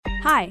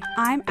Hi,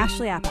 I'm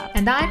Ashley Appap.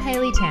 And I'm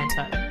Hayley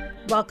Tanto.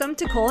 Welcome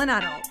to Call an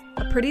Adult,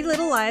 a Pretty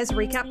Little Liars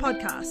recap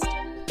podcast.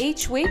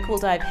 Each week we'll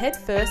dive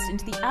headfirst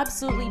into the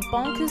absolutely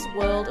bonkers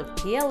world of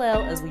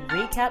PLL as we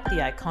recap the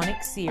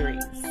iconic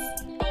series.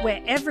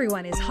 Where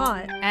everyone is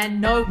hot.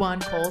 And no one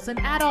calls an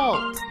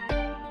adult.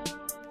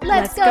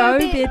 Let's go,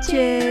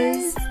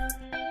 bitches!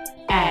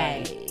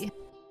 Ay.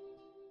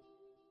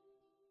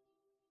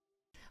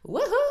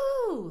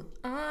 Woohoo!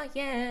 Oh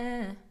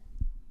yeah.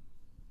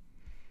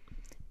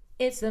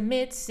 It's the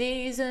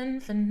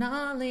mid-season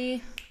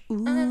finale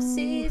of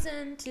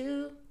season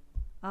 2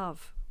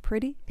 Of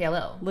Pretty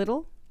PLL.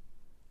 Little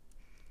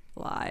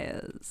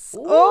Liars.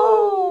 Ooh.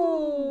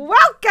 Oh,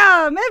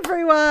 welcome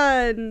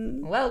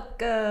everyone.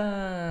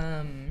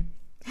 Welcome.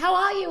 How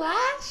are you,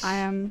 Ash? I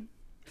am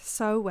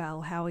so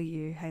well. How are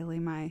you, Hayley,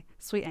 my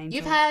sweet angel?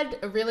 You've had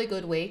a really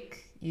good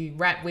week. We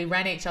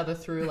ran each other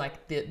through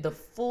like the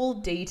full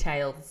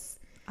details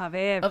of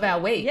our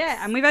week.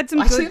 Yeah, and we've had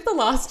some actually good... the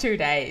last 2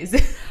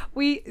 days.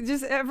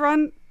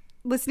 Everyone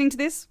listening to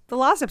this, the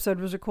last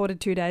episode was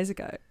recorded 2 days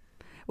ago,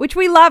 which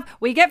we love.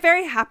 We get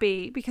very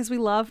happy because we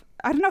love...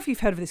 I don't know if you've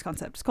heard of this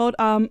concept. It's called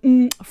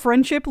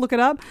friendship. Look it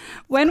up.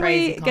 When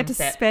we get to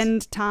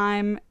spend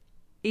time,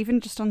 even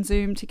just on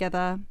Zoom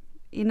together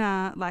in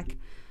a like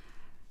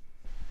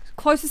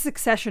closer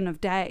succession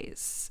of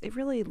days, it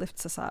really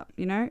lifts us up,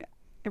 you know?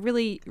 It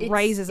really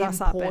raises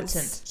us up, as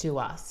important to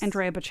us.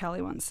 Andrea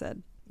Bocelli once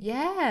said.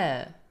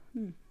 Yeah.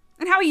 And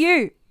how are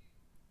you?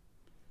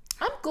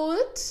 I'm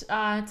good.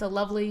 It's a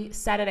lovely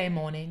Saturday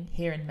morning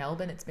here in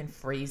Melbourne. It's been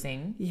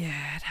freezing.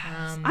 Yeah, it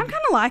has. I'm kind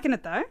of liking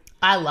it though.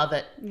 I love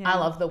it. Yeah. I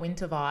love the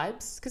winter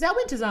vibes because our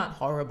winters aren't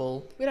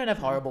horrible. We don't have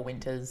horrible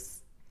winters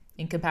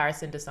in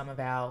comparison to some of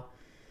our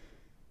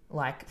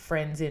like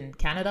friends in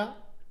Canada.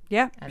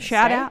 Yeah, and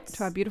shout out States.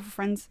 to our beautiful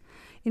friends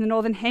in the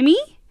Northern Hemi.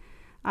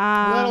 We've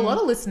got a lot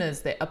of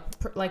listeners that are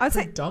I'd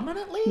say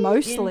predominantly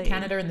mostly in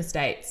Canada and the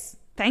States.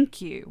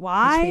 Thank you.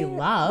 Why? Which we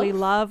love. We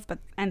love,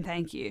 and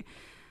thank you.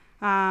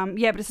 Yeah,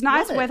 but it's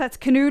nice Love it. weather. It's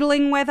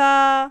canoodling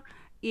weather.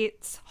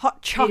 It's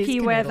hot, chalky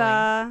canoodling.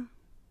 weather.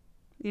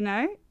 You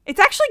know? It's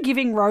actually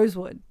giving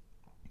Rosewood.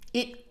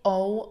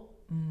 Oh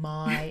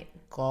my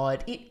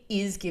God. It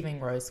is giving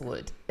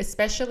Rosewood.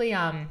 Especially,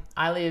 there's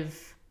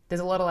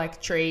a lot of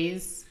like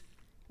trees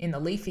in the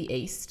leafy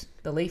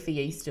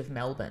east of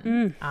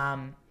Melbourne.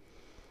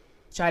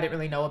 Which I didn't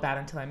really know about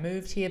until I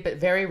moved here, but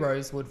very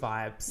Rosewood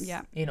vibes.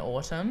 Yeah. In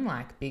autumn,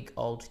 like big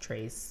old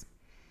trees.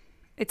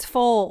 It's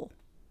fall.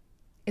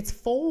 It's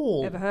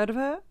fall. Ever heard of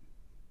her?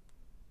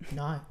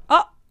 No.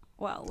 Oh,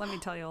 well, let me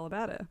tell you all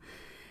about her.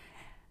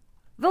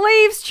 The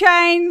leaves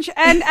change,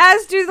 and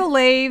as do the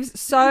leaves,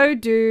 so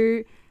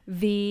do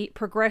the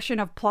progression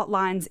of plot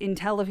lines in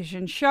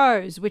television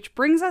shows, which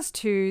brings us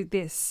to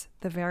this,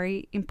 the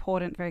very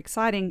important, very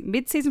exciting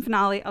mid-season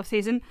finale of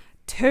season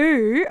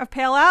 2 of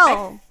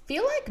PLL. I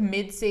feel like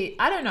mid-season...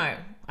 I don't know.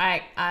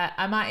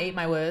 I might eat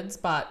my words,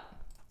 but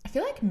I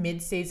feel like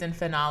mid-season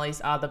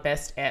finales are the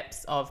best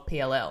eps of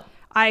PLL.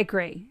 I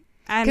agree.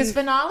 Because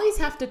finales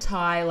have to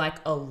tie like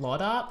a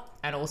lot up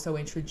and also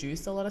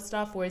introduce a lot of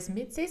stuff, whereas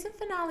mid-season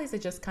finales are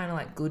just kind of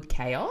like good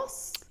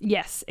chaos.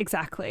 Yes,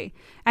 exactly.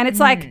 And it's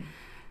like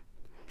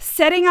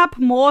setting up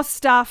more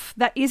stuff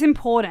that is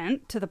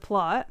important to the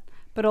plot,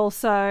 but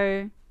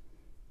also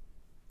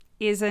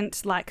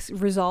isn't like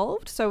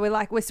resolved. So we're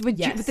like,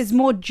 there's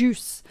more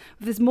juice.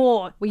 There's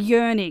more. We're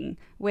yearning.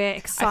 We're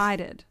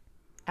excited.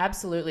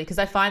 Absolutely. Because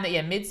I find that,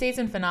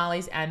 mid-season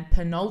finales and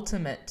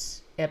penultimate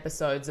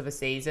episodes of a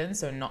season,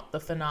 so not the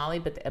finale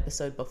but the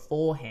episode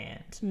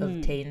beforehand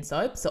of teen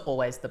soaps, are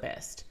always the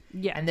best.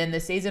 Yeah. And then the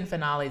season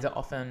finales are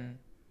often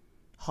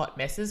hot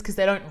messes because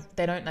they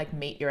don't like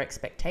meet your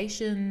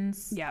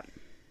expectations. Yeah.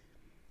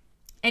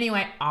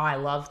 Anyway, I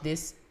love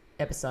this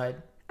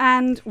episode.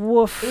 And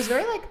woof. It was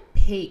very like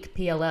peak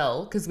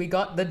PLL because we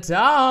got the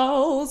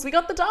dolls.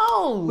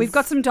 We've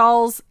got some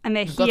dolls and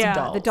they're here.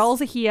 Dolls. The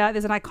dolls are here.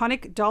 There's an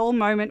iconic doll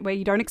moment where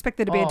you don't expect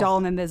there to be a doll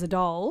and then there's a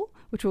doll,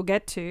 which we'll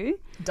get to.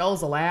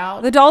 Dolls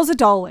allowed. The dolls are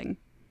dolling.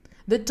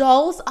 The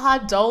dolls are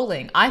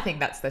doling. I think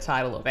that's the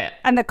title of it.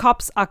 And the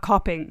cops are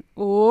copping.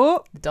 Ooh.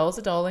 The dolls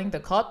are doling. The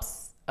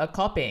cops are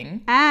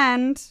copping.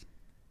 And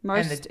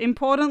most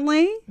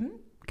importantly,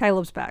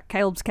 Caleb's back.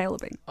 Caleb's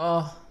Calebing.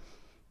 Oh,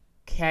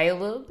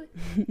 Caleb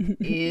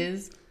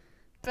is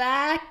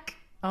back.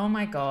 Oh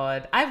my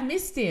God. I've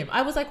missed him.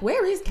 I was like,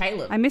 where is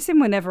Caleb? I miss him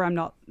whenever I'm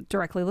not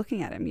directly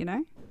looking at him, you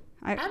know?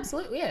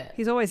 Absolutely, yeah.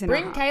 He's always in our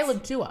Bring hearts.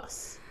 Caleb to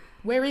us.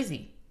 Where is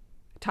he?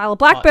 Tyler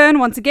Blackburn,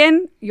 once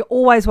again, you're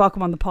always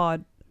welcome on the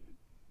pod.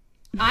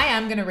 I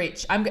am going to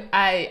reach.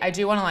 I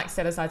do want to like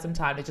set aside some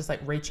time to just like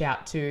reach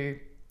out to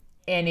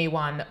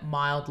anyone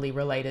mildly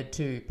related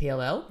to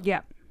PLL.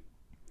 Yeah.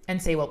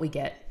 And see what we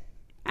get.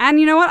 And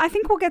you know what? I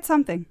think we'll get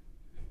something.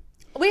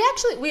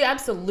 We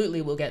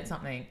absolutely will get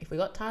something. If we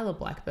got Tyler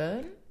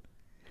Blackburn.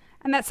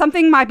 And that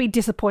something might be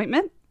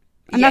disappointment.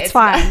 And Yeah, that's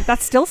fine.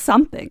 That's still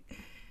something.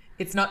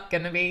 It's not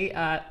going to be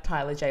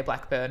Tyler J.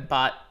 Blackburn,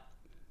 but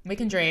we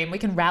can dream. We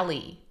can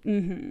rally.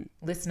 Mm-hmm.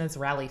 Listeners,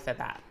 rally for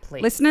that,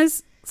 please.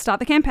 Listeners, start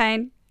the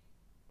campaign.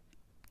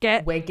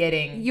 we're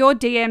getting your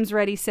DMs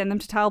ready. Send them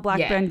to Tyle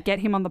Blackburn. Yeah. Get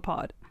him on the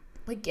pod.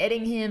 we're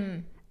getting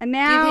him. And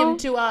now Give him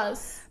to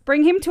us.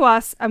 bring him to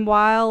us. And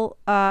while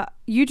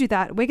you do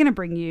that, we're going to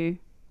bring you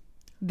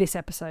this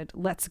episode.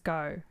 Let's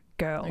go,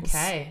 girls.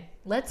 Okay.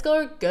 Let's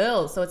go,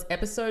 girls. So it's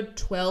episode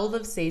 12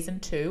 of season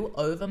 2,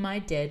 Over My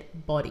Dead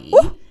Body.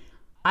 Ooh.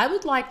 I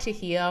would like to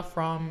hear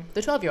from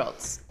the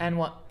 12-year-olds and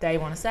what they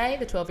want to say.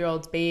 The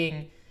 12-year-olds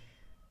being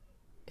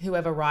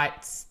whoever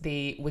writes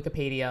the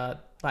Wikipedia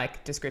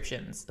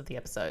descriptions of the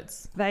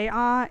episodes. They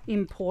are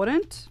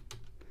important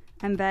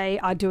and they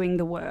are doing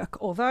the work.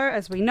 Although,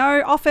 as we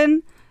know,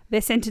 often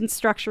their sentence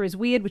structure is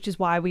weird, which is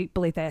why we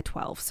believe they are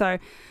 12. So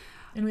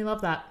And we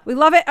love that. we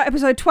love it.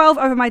 Episode 12,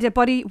 Over My Dead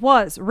Body,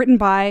 was written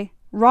by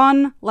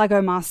Ron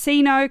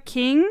Lagomarsino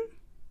King.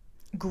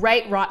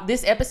 Great, right?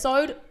 This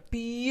episode,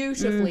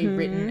 beautifully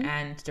written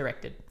and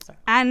directed. So.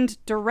 And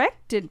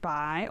directed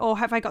by, or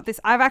have I got this?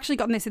 I've actually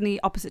gotten this in the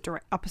opposite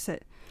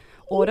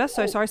order.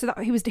 So sorry. So that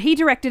he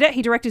directed it.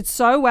 He directed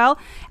so well.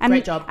 And,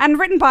 Great job. And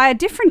written by a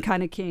different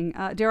kind of king.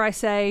 Dare I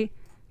say,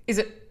 Is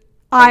it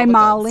I'm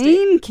Oliver Goldstick?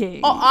 Marlene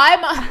King.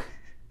 Oh,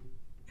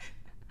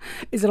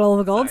 Is it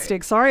Oliver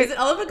Goldstick? Sorry. Is it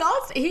Oliver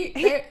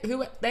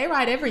Goldstick? They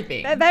write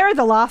everything. They were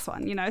the last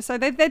one, so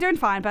they're doing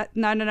fine. But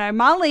no.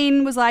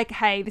 Marlene was like,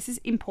 hey, this is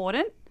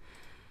important.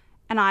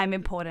 And I'm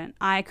important.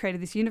 I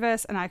created this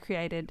universe and I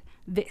created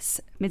this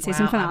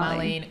mid-season finale. I'm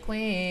Marlene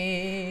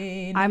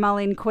Queen. I'm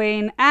Marlene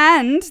Queen.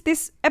 And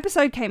this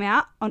episode came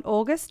out on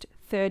August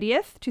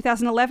 30th,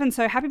 2011.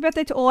 So happy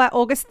birthday to all our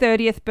August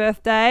 30th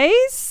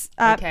birthdays.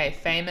 Okay,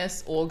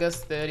 famous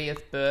August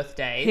 30th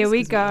birthdays. Here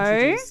we 'cause go.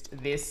 introduced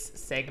this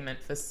segment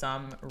for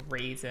some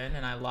reason,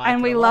 and I like it.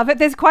 And we a lot. love it.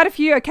 There's quite a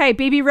few. Okay,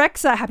 BB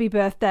Rexa, happy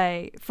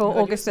birthday for Oh, God,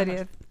 August you're so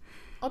 30th.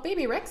 Oh,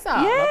 BB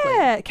Rexa.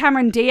 Yeah. Lovely.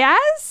 Cameron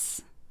Diaz,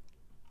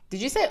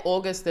 Did you say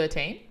August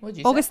 13th? What did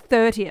you August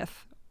 30th.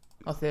 say?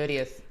 Oh,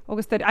 30th.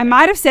 August 30th. I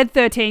might have said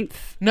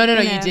 13th. No, Yeah.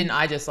 you didn't.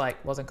 I just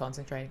wasn't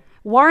concentrating.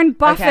 Warren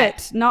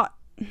Buffett, not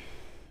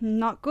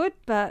good,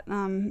 but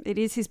it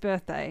is his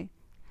birthday.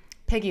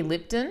 Peggy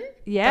Lipton.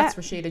 Yeah. That's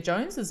Rashida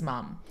Jones's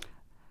mum.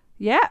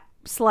 Yeah,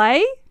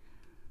 Slay.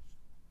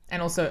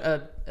 And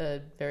also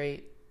a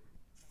very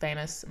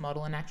famous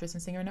model and actress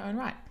and singer in her own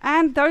right.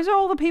 And those are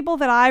all the people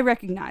that I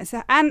recognize.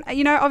 And,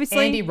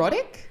 obviously... Andy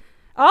Roddick.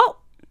 Oh,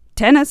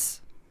 tennis.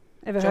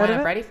 Ever heard Joanna of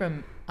it? Brady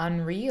from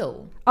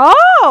Unreal.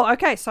 Oh,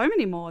 okay. So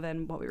many more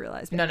than what we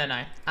realized. No.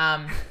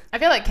 I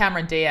feel like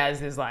Cameron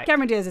Diaz is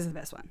Cameron Diaz is the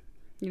best one,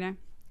 I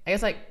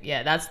guess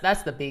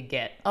that's the big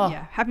get. Oh,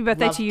 yeah. Happy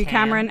birthday love to you, Cam.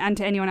 Cameron, and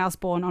to anyone else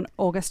born on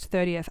August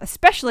 30th,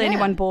 especially Yeah.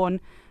 anyone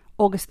born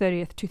August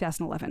 30th,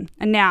 2011.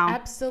 And now,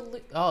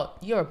 Absolutely. Oh,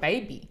 you're a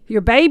baby. your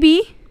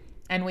baby,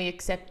 And we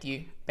accept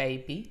you,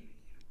 baby.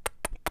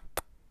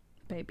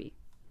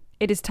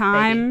 it is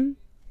time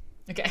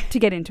Okay. to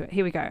get into it.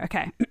 Here we go.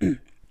 Okay.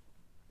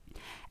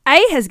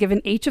 A has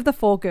given each of the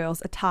 4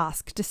 girls a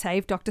task to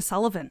save Dr.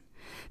 Sullivan.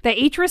 They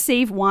each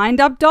receive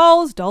wind-up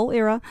dolls, doll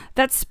era,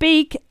 that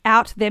speak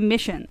out their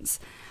missions.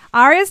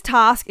 Arya's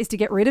task is to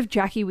get rid of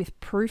Jackie with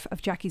proof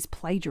of Jackie's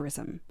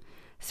plagiarism.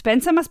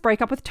 Spencer must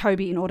break up with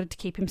Toby in order to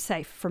keep him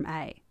safe from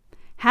A.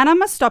 Hannah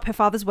must stop her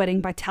father's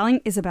wedding by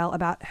telling Isabel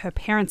about her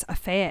parents'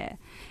 affair.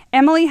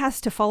 Emily has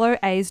to follow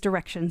A's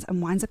directions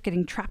and winds up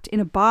getting trapped in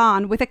a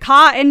barn with a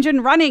car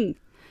engine running.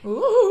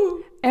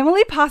 Ooh.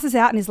 Emily passes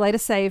out and is later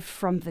saved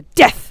from the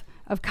death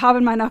of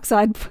carbon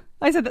monoxide.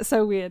 I said that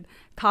so weird.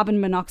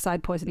 Carbon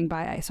monoxide poisoning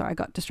by A. Sorry, I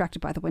got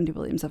distracted by the Wendy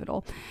Williams of it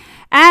all.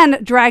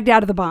 And dragged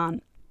out of the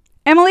barn.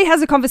 Emily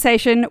has a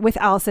conversation with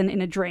Alison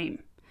in a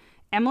dream.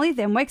 Emily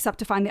then wakes up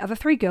to find the other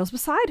 3 girls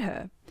beside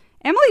her.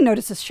 Emily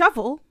notices a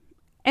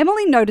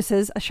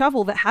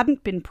shovel that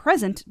hadn't been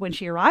present when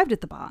she arrived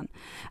at the barn.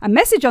 A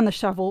message on the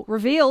shovel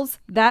reveals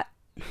the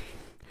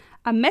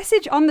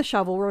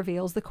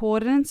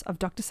coordinates of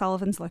Dr.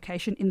 Sullivan's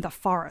location in the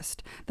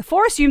forest. The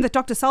 4 assume that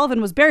Dr.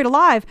 Sullivan was buried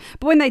alive,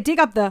 but when they dig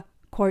up the,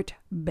 quote,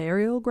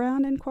 burial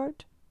ground, end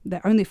quote,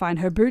 they only find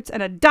her boots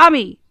and a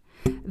dummy.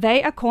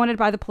 They are cornered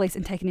by the police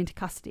and taken into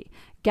custody.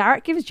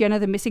 Garrett gives Jenna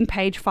the missing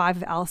page 5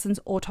 of Alison's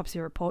autopsy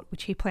report,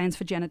 which he plans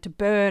for Jenna to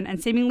burn,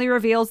 and seemingly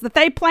reveals that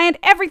they planned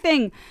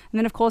everything. And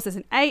then, of course, there's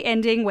an A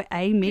ending where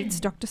A meets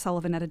Dr.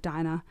 Sullivan at a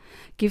diner,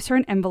 gives her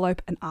an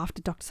envelope, and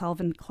after Dr.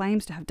 Sullivan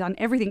claims to have done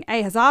everything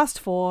A has asked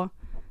for,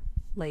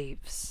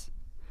 leaves.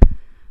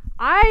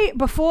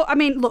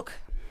 Look,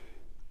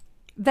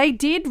 they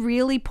did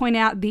really point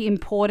out the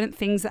important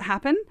things that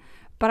happen,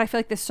 but I feel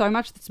like there's so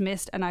much that's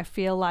missed, and I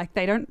feel like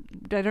they don't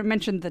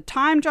mention the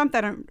time jump.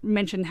 They don't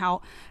mention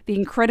how the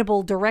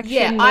incredible direction.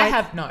 Yeah, I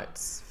have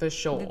notes for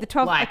sure. The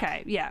 12.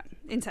 Okay, yeah,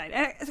 insane.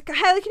 Haley,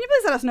 can you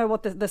please let us know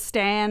what the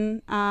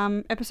Stan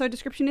episode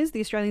description is?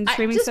 The Australian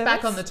streaming just service.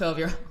 back on the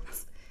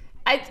 12-year-olds.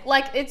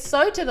 It's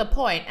so to the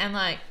point, and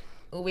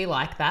we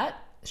like that,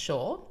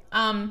 sure.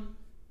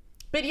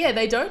 But yeah,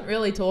 they don't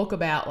really talk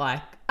about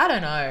I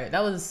don't know.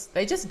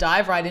 They just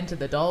dive right into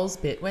the dolls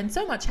bit when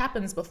so much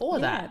happens before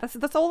that.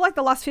 That's all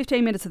the last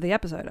 15 minutes of the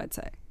episode, I'd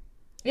say.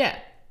 Yeah.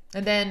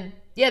 And then,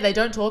 they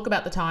don't talk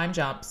about the time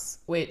jumps,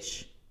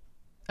 which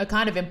are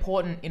kind of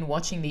important in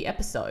watching the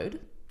episode.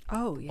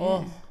 Oh, yeah.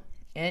 Oh,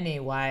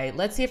 anyway,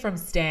 let's hear from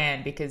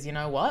Stan, because you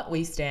know what?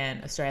 We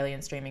stan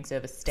Australian streaming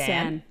service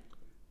Stan.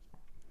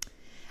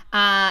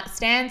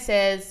 Stan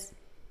says,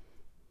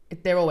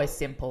 they're always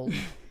simple.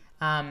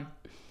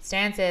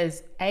 Stan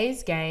says,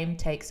 A's game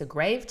takes a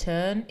grave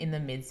turn in the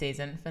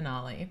mid-season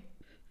finale.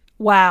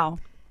 Wow.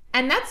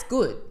 And that's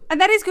good.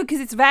 And that is good because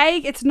it's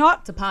vague. It's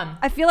not. It's a pun.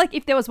 I feel like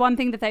if there was one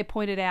thing that they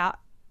pointed out,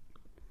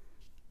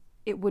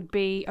 it would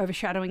be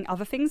overshadowing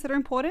other things that are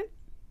important.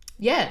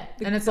 Yeah.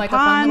 And it's the like pun,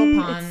 a fun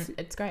little pun.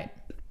 It's great.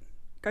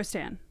 Go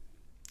Stan.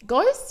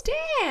 Go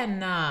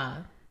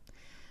Stan.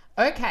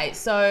 Okay,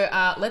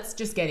 so let's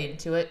just get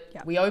into it.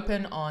 Yep. We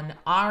open on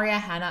Arya,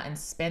 Hannah, and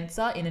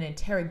Spencer in an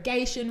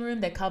interrogation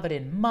room. They're covered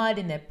in mud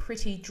in their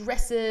pretty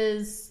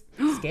dresses.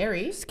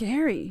 Scary.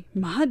 Scary.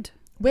 Mud.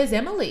 Where's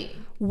Emily?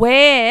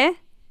 Where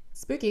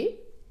Spooky.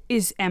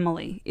 is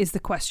Emily is the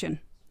question.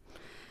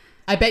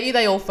 I bet you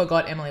they all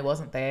forgot Emily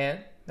wasn't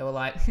there. They were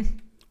like, oh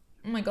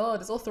my God,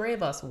 there's all three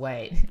of us.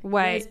 Wait.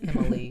 Where's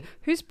Emily?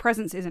 Whose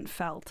presence isn't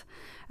felt.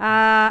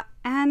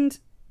 And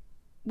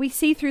we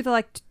see through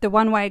the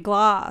one-way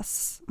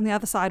glass on the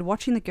other side,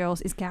 watching the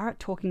girls, is Garrett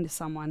talking to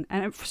someone.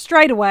 And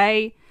straight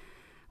away,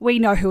 we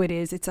know who it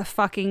is. It's a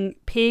fucking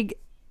pig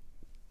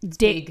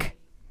dick. Pig.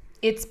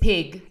 It's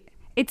Pig.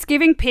 It's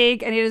giving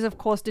Pig, and it is, of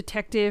course,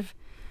 Detective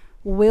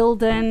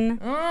Wilden.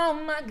 Oh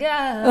my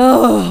God.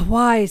 Oh,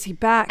 why is he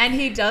back? And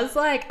he does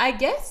I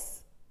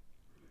guess,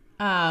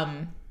 I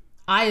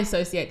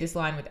associate this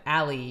line with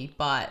Ali,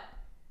 but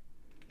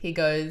he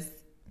goes,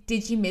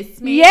 did you miss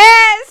me?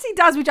 Yes, he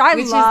does, which I love.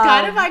 Which is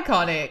kind of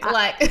iconic.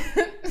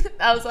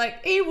 I was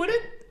like, he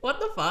wouldn't, what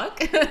the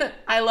fuck?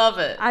 I love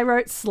it. I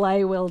wrote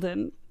Slay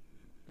Wilden.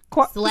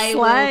 Slay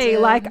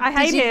Wilden. I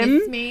hate Did you him,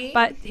 miss me?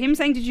 but him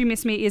saying "Did you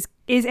miss me?"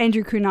 is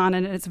Andrew Cunanan,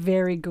 and it's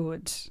very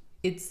good.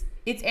 It's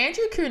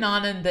Andrew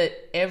Cunanan that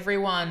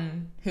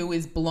everyone who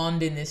is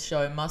blonde in this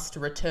show must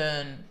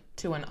return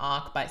to an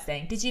arc by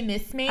saying, "Did you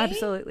miss me?"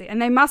 Absolutely,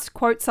 and they must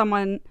quote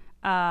someone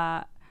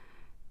who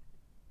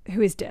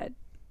is dead.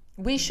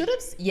 We should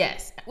have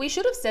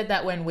said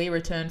that when we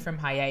returned from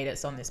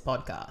hiatus on this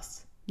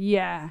podcast.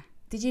 Yeah.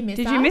 Did you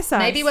miss us?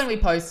 Maybe when we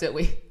post it,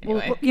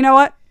 anyway. Well, you know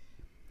what?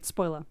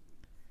 Spoiler.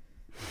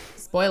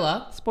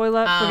 Spoiler.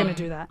 We're going to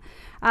do that.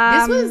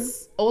 This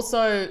was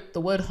also,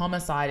 the word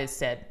homicide is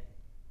said.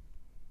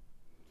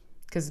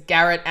 Because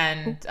Garrett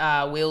and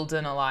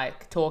Wilden are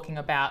talking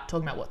about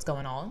what's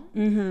going on.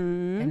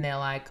 Mm-hmm. And they're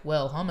like,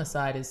 well,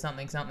 homicide is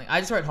something. I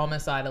just wrote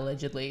homicide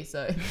allegedly,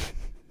 so.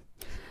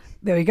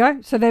 There we go.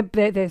 So they're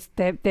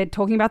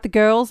talking about the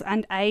girls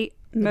and a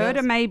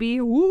murder maybe.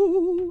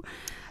 Ooh.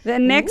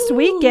 Then next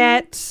we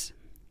get.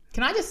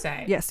 Can I just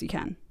say? Yes, you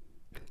can.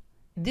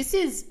 This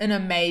is an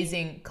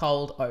amazing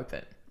cold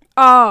open.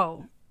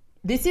 Oh.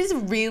 This is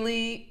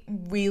really,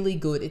 really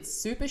good. It's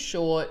super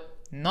short,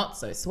 not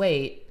so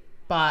sweet,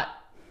 but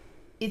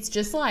it's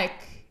just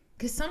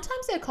because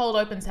sometimes their cold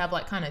opens have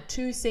kind of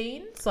two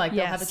scenes. They'll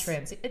have a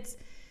transit.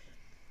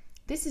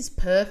 This is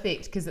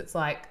perfect because it's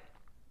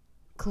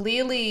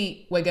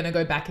clearly we're going to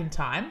go back in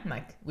time.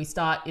 We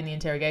start in the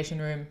interrogation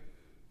room,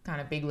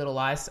 kind of Big Little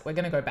Lies. We're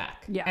going to go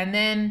back. Yeah. And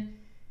then,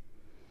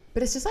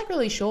 but it's just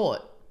really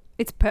short.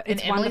 It's and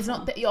Emily's wonderful.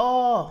 not there.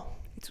 Oh,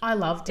 I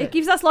loved it. It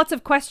gives us lots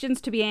of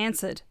questions to be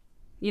answered,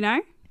 you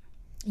know?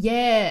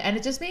 Yeah, and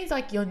it just means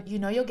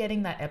you're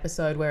getting that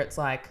episode where it's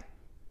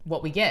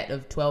what we get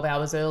of 12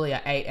 hours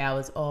earlier, 8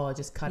 hours,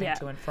 just cutting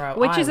to and fro.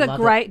 Which is a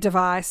great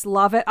device.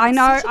 Love it. I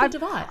know. Such a good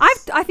device.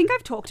 I think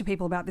I've talked to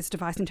people about this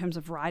device in terms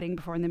of writing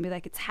before, and they'll be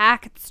like, it's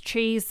hack, it's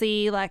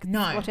cheesy,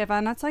 No. whatever.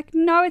 And it's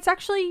no, it's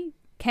actually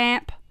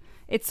camp.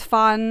 It's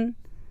fun.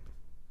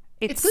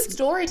 It's good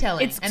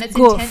storytelling. It's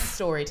goof. intense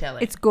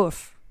storytelling. It's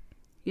goof.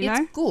 You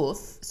know? It's goof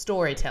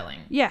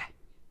storytelling. Yeah.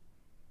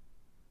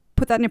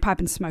 Put that in your pipe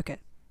and smoke it.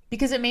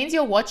 Because it means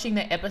you're watching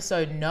the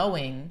episode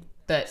knowing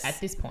that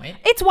at this point...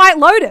 It's White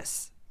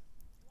Lotus.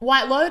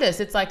 White Lotus.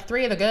 It's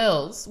three of the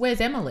girls. Where's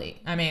Emily?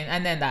 I mean,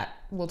 and then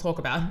we'll talk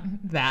about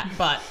that.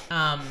 But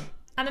I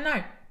don't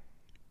know.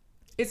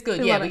 It's good.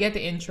 We get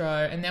the intro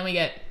and then we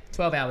get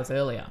 12 hours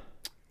earlier.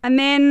 And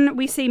then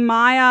we see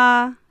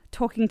Maya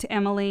talking to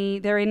Emily.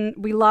 They're in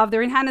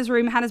Hannah's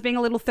room. Hannah's being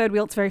a little third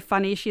wheel. It's very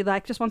funny. She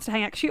just wants to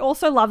hang out. She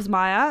also loves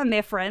Maya and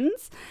they're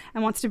friends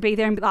and wants to be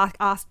there and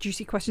ask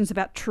juicy questions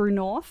about True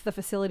North, the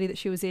facility that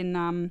she was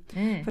in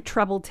for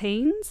troubled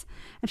teens.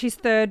 And she's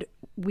third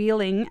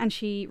wheeling and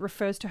she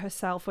refers to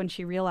herself when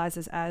she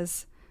realizes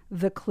as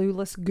the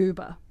clueless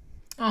goober.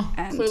 Oh,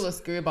 and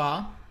clueless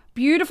goober.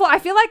 Beautiful. I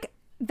feel like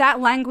that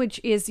language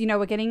is,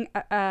 we're getting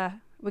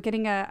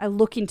a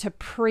look into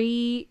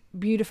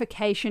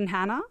pre-beautification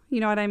Hannah.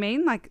 You know what I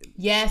mean?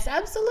 Yes,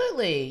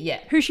 absolutely.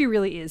 Yeah. Who she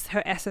really is,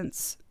 her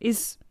essence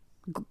is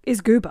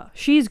goober.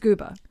 She is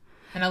goober.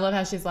 And I love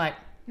how she's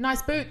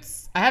nice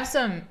boots. I have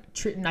some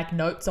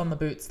notes on the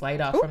boots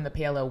later from the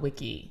PLL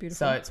wiki.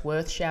 Beautiful. So it's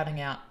worth shouting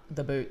out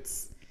the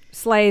boots.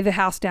 Slay the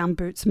house down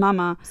boots,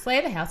 mama. Slay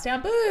the house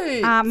down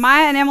boots.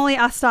 Maya and Emily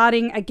are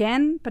starting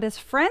again, but as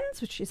friends,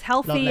 which is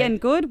healthy Lovely.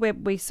 and good.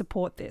 We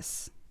support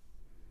this.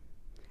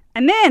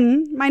 And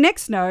then my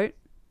next note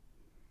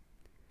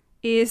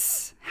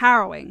is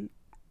harrowing.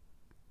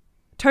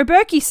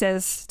 Tofurky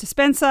says to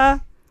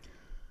Spencer,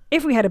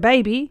 if we had a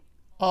baby,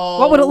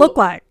 what would it look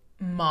like?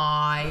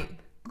 My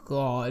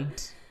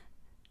God.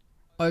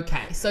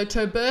 Okay, so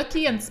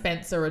Tofurky and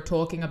Spencer are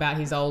talking about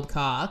his old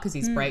car because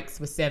his brakes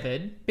were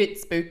severed. Bit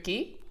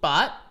spooky,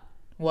 but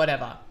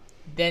whatever.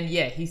 Then,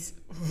 yeah, he's...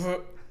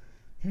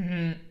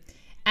 And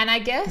I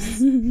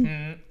guess...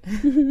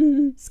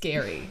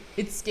 scary.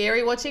 It's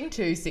scary watching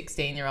two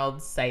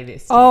 16-year-olds say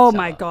this to Oh each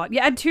my other. God.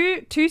 Yeah, and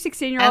two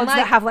 16-year-olds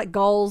that have like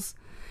goals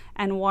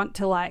and want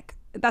to like...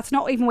 That's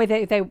not even where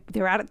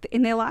they're at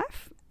in their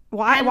life.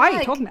 Why are you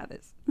like, talking about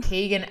this?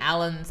 Keegan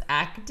Allen's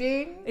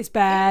acting. It's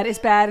bad. It's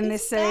bad in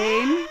this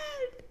scene. Bad.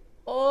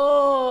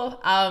 Oh,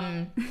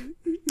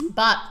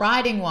 but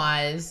writing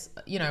wise,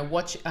 you know,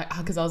 watch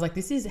because I was like,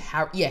 this is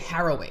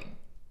harrowing.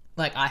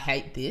 Like, I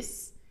hate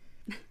this.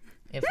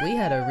 If we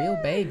had a real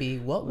baby,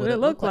 what would it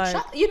look like?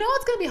 You know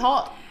it's gonna be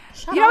hot.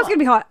 Shut You know up. it's going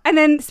to be hot. And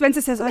then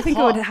Spencer says, I think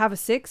it would have a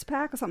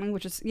 6-pack or something,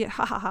 which is,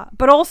 ha ha ha.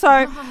 But also,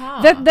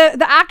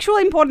 the actual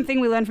important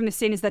thing we learned from this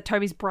scene is that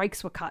Toby's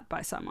brakes were cut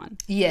by someone.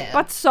 Yeah.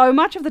 But so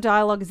much of the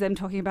dialogue is them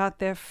talking about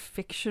their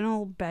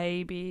fictional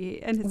baby.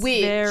 And it's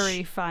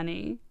very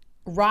funny.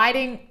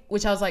 Writing,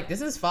 which I was like,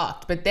 this is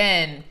fucked. But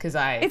then, because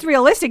It's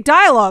realistic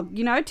dialogue,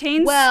 you know,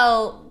 teens.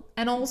 Well,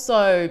 and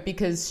also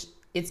because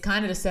it's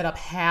kind of to set up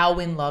how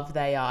in love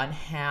they are and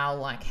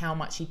how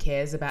much he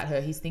cares about her.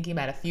 He's thinking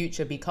about a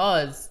future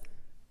because...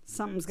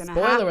 something's going to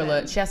happen. Spoiler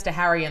alert, she has to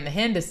Harry and the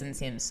Hendersons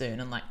him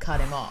soon and like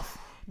cut him off.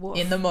 Woof.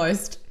 In the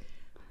most...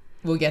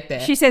 We'll get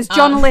there. She says,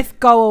 John Lith,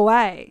 go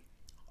away.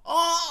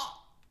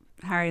 Oh!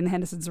 Harry and the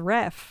Hendersons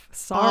ref.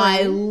 Sorry.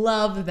 I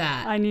love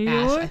that. I knew you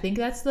Ash, would. I think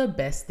that's the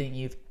best thing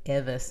you've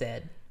ever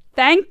said.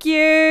 Thank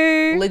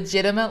you.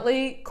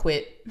 Legitimately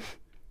quit.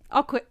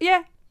 I'll quit.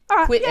 Yeah. All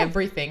right. Quit yeah.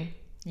 everything.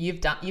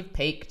 You've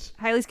peaked.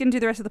 Haley's going to do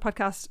the rest of the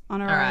podcast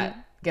on her All own. right.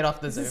 Get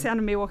off the This Zoom. is the sound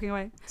of me walking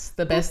away. It's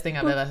the best thing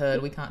I've ever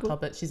heard. We can't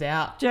top it. She's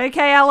out. JK,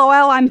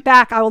 LOL, I'm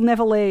back. I will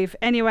never leave.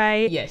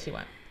 Anyway, Yeah, she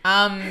won't.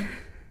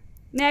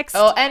 next.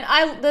 Oh,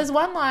 and there's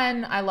one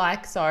line I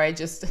like, sorry,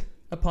 just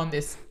upon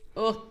this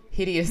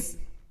hideous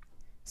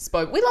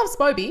We love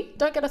Spoby.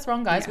 Don't get us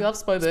wrong, guys. We love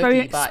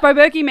Spoberky, but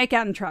Spoberky make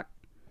out in truck.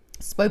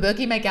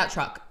 Spoberky make out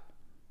truck.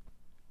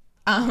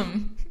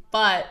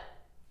 But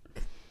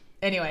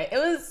anyway, it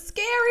was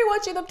scary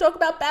watching them talk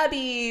about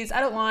babbies. I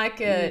don't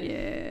like it.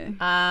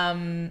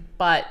 Yeah.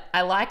 But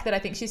I like that. I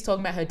think she's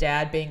talking about her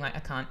dad being like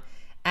a cunt,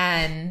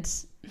 and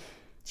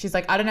she's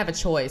like, I don't have a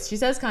choice. She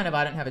says kind of,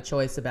 I don't have a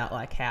choice about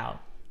like how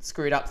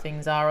screwed up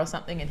things are or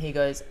something. And he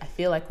goes, I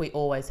feel like we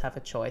always have a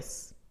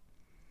choice.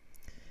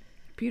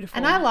 Beautiful.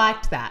 And I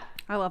liked that.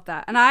 I love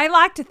that. And I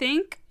like to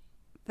think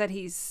that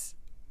he's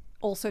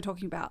also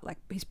talking about like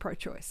he's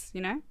pro-choice,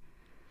 you know?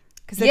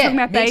 Because they're talking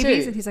about me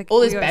babies too. and he's like, all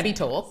this "You babby guys-"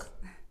 talk.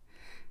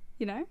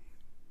 You know?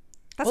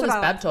 That's All what this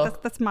I bab like.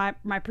 talk. That's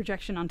my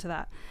projection onto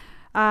that.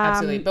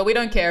 Absolutely. But we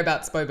don't care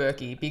about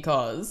Spoberky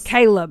because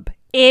Caleb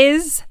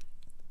is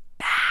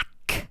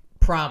back.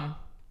 prom.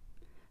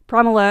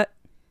 Prom alert.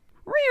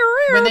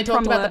 When they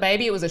talked Prom about the alert.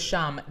 baby, it was a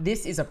shum.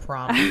 This is a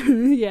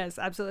prom. Yes,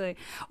 absolutely.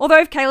 Although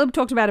if Caleb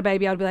talked about a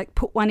baby, I'd be like,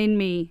 put one in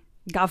me,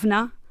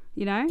 governor,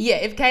 you know? Yeah,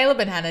 if Caleb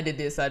and Hannah did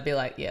this, I'd be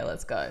like, yeah,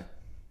 let's go.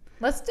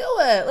 Let's do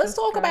it. Let's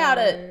talk about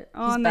it.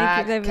 Oh, He's and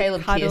back. they have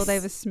Caleb a cuddle, kiss. they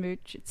have a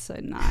smooch. It's so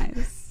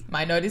nice.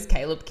 My note is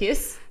Caleb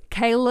kiss.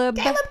 Caleb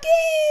Caleb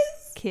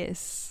kiss.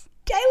 kiss.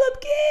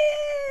 Caleb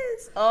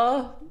kiss.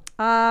 Oh.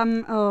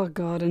 Oh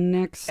God, and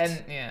next.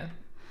 And yeah.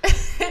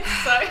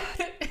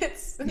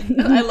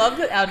 I love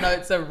that our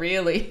notes are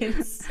really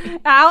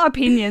insane. Our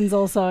opinions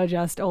also are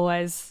just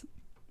always...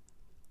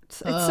 It's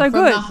so From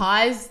good. the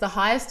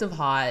highest of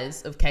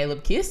highs of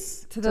Caleb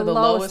kiss To to the the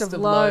lowest of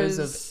lows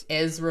lows. of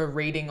Ezra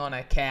reading on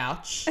a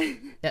couch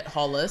at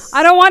Hollis.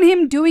 I don't want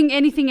him doing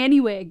anything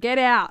anywhere. Get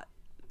out.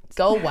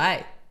 Go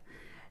away.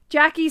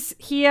 Jackie's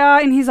here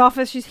in his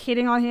office. She's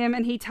hitting on him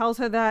and he tells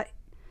her that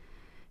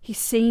he's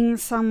seeing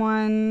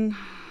someone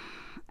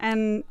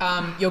and...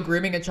 You're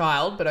grooming a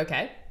child, but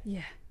okay.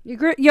 Yeah.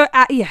 You're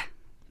yeah.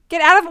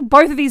 Get out of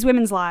both of these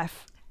women's lives.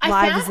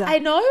 I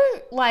know,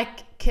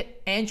 like,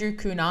 Andrew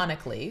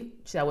canonically,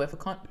 which is our word for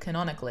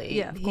canonically,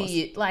 Yeah, of course.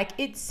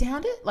 It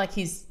sounded like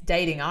he's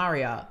dating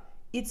Aria.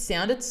 It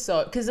sounded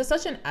so, because it's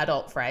such an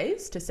adult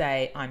phrase to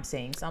say, I'm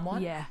seeing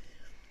someone. Yeah.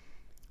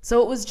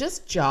 So it was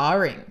just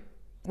jarring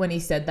when he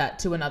said that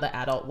to another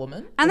adult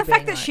woman. And the of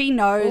fact being that like, she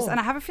knows, oh. and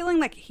I have a feeling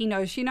like he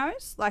knows she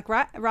knows, like,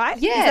 right?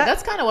 Yeah,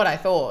 that's kind of what I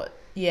thought.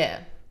 Yeah.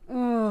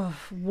 Oh,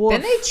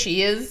 Then they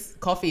cheers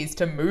Coffees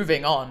to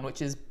moving on,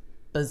 which is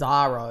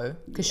bizarro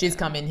because she's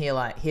come in here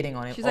like hitting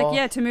on him. She's like,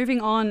 yeah, to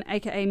moving on,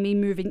 aka me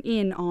moving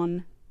in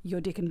on your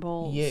dick and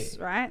balls, You.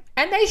 right?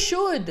 And they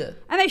should.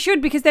 And they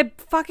should because they're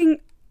fucking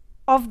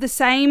of the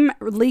same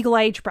legal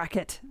age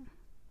bracket.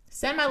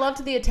 Send my love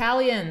to the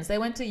Italians. They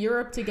went to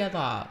Europe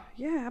together.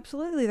 Yeah,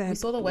 absolutely. We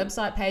saw the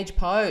website page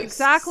post.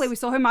 Exactly. We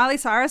saw her Miley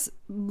Cyrus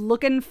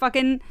looking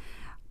fucking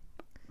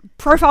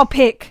profile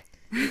pic.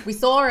 We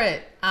saw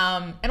it.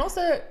 And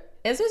also,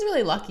 Ezra's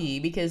really lucky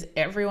because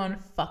everyone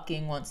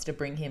fucking wants to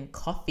bring him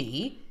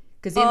coffee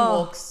because in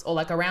walks, or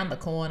like around the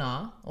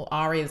corner, or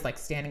Arya's like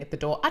standing at the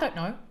door. I don't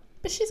know.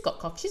 But she's got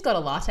coffee. She's got a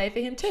latte for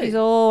him too. She's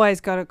always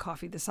got a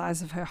coffee the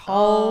size of her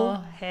whole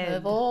head.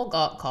 We've all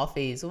got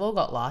coffees. We've all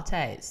got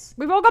lattes.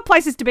 We've all got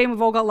places to be and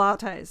we've all got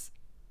lattes.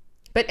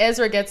 But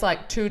Ezra gets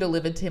like 2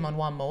 delivered to him on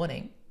one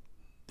morning.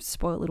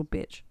 Spoiled little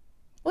bitch.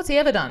 What's he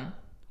ever done?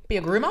 Be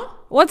a groomer?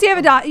 What's he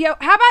ever done?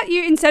 How about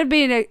you, instead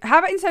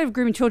of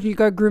grooming children, you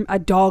go groom a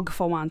dog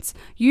for once.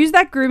 Use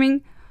that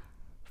grooming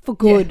for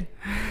good.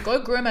 Yeah.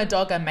 Go groom a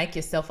dog and make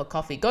yourself a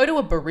coffee. Go to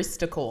a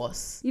barista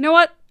course. You know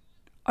what?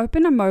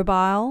 Open a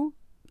mobile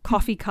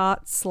coffee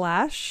cart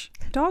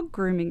 / dog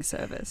grooming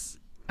service.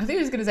 I think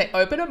I was going to say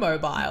open a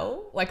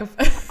mobile.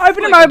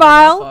 Open a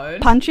mobile,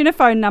 punch in a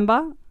phone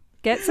number,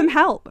 get some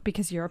help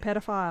because you're a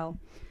pedophile.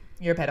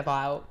 You're a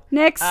pedophile.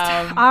 Next,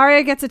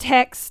 Arya gets a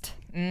text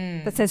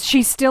that says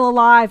she's still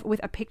alive with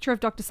a picture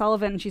of Dr.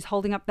 Sullivan and she's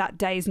holding up that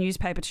day's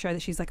newspaper to show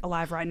that she's like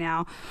alive right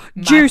now.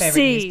 My Juicy.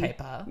 favorite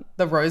newspaper,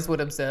 the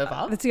Rosewood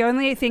Observer. That's the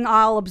only thing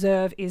I'll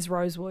observe is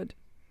Rosewood.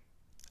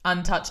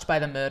 Untouched by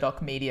the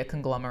Murdoch media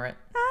conglomerate.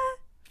 I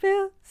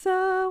feel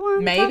so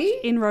untouched. Maybe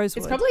in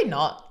Rosewood. It's probably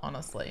not,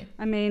 honestly.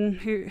 I mean,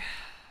 who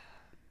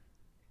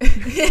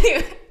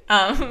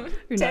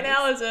 10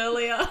 hours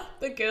earlier,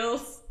 the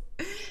girls.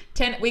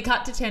 We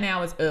cut to 10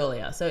 hours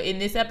earlier. So in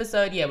this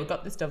episode, we've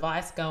got this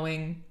device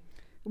going.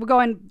 We're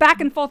going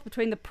back and forth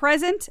between the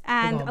present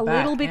and going a back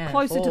little bit and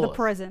closer to the forth.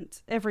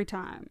 present every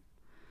time.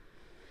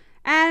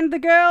 And the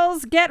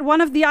girls get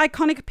one of the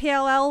iconic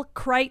PLL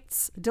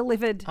crates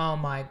delivered Oh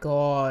my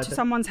God. to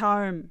someone's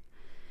home.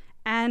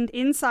 And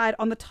inside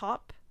on the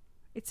top,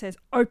 it says,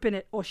 "Open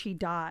it or she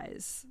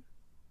dies."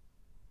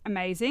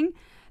 Amazing.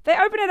 They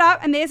open it up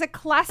and there's a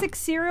classic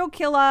serial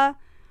killer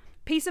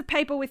piece of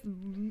paper with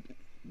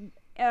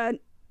letters.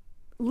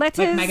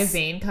 Like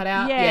magazine cut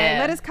out? Yeah,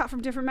 letters cut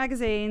from different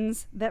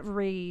magazines that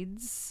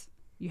reads,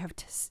 you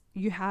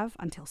have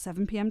until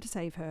 7 p.m. to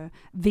save her.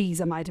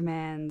 These are my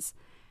demands.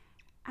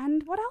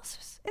 And what else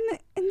was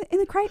in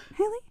the crate,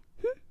 Hayley?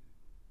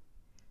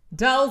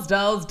 Dolls,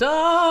 dolls,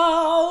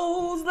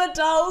 dolls. The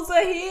dolls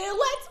are here.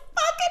 Let's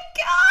fucking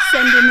go.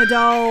 Send in the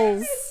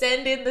dolls.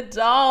 Send in the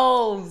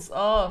dolls.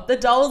 Oh, the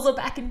dolls are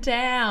back in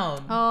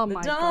town. Oh the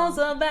my dolls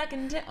God. are back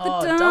in town. The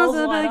Oh, dolls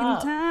are light back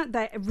up. in town.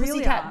 They really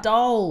Pussycat are.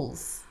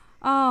 dolls.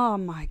 Oh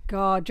my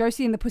God.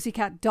 Josie and the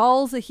Pussycat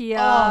Dolls are here.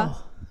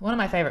 Oh, one of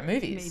my favorite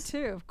movies. Me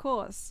too, of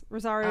course.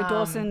 Rosario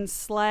Dawson,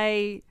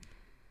 slay.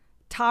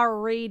 Tara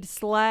Reid,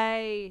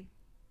 slay.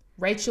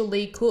 Rachel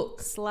Lee Cook.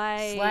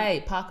 Slay.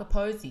 Slay. Parker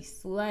Posey.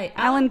 Slay.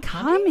 Alan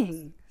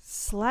Cumming,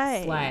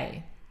 slay.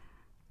 Slay.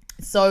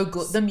 So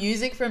good. The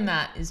music from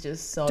that is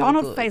just so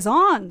Donald good.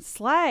 Faison,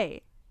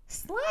 slay.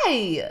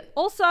 Slay.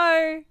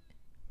 Also,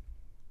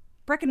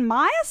 Breckin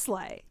Meyer,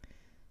 slay.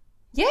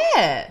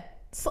 Yeah.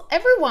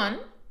 Everyone,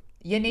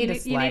 you need a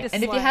slay. you need a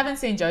And if slay. you haven't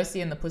seen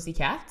Josie and the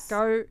Pussycats,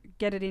 Go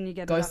get it in, you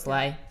get it go up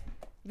slay.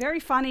 there. Very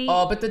funny.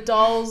 Oh, but the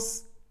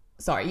dolls.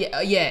 Sorry,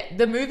 yeah.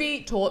 The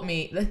movie taught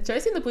me.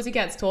 Josie and the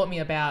Pussycats taught me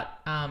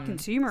about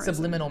Consumerism.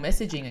 subliminal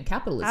messaging and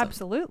capitalism.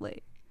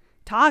 Absolutely.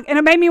 And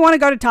it made me want to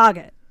go to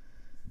Target.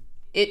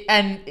 It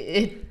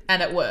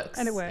works.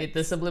 And it works.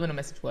 The subliminal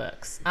message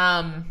works.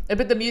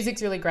 But the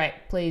music's really great.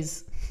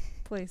 Please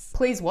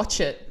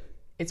watch it.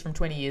 It's from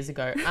 20 years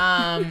ago.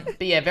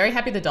 But yeah, very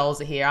happy the dolls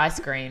are here. I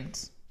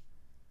screamed.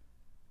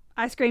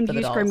 I screamed, For the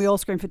you screamed, dolls. we all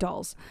screamed for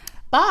dolls.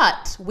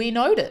 But we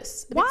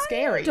notice a bit One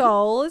scary.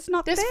 doll is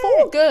not There's there.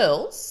 4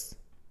 girls,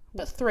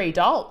 but 3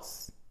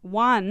 dolls.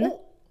 One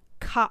Oh.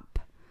 cup.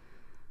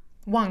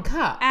 1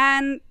 cup.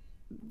 And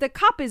the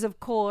cup is, of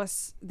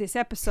course, this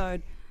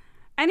episode.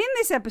 And in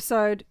this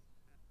episode,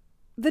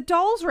 the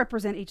dolls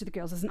represent each of the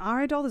girls. There's an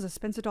Arya doll, there's a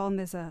Spencer doll, and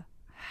there's a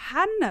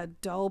Hannah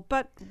doll.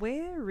 But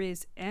where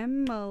is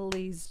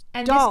Emily's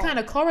And doll? this kind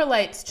of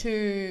correlates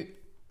to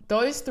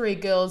those 3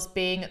 girls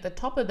being at the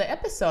top of the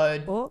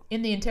episode Oh.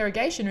 in the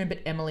interrogation room, but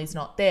Emily's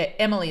not there.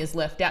 Emily is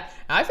left out.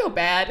 I feel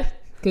bad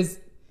because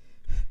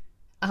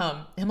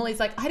Emily's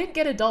like, I didn't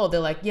get a doll. They're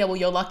like, yeah, well,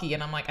 you're lucky.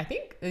 And I'm like, I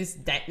think this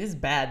is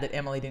bad that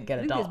Emily didn't get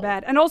a I think doll. it's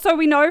bad. And also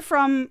we know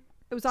from,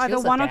 it was either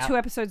was 1 or left 2 out.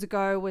 episodes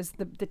ago, was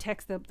the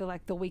text,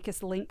 the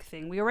weakest link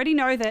thing. We already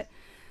know that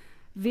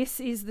this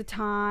is the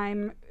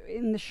time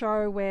in the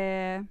show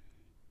where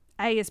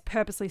A is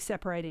purposely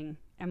separating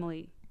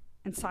Emily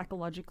and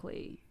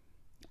psychologically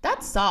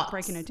That sucks.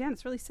 breaking her down.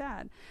 It's really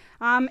sad.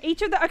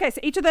 Each of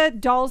the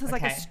dolls has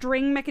like a Okay.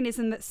 string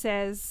mechanism that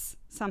says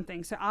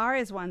something. So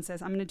Arya's one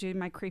says, I'm going to do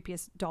my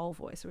creepiest doll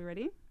voice. Are we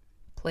ready?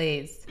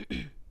 Please.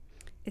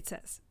 It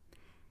says,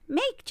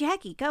 "Make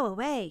Jackie go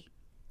away."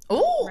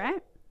 Ooh.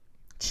 Right?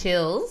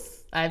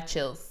 Chills. I have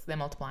chills. They're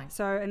multiplying.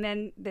 So, and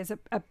then there's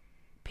a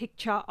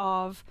picture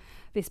of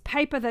this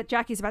paper that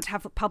Jackie's about to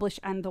have published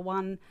and the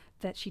one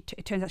that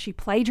it turns out she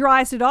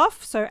plagiarized it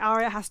off. So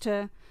Arya has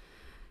to,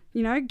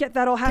 get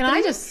that all Can happening.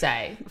 I just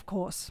say, Of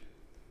course.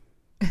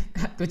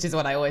 which is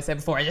what I always say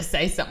before I just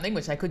say something,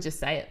 which I could just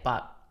say it,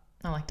 but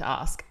I like to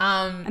ask.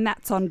 And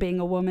that's on being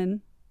a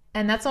woman.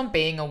 And that's on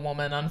being a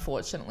woman,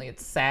 unfortunately.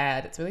 It's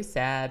sad. It's really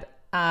sad.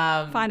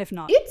 Fine if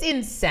not. It's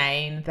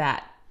insane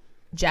that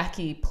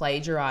Jackie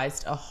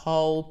plagiarized a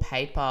whole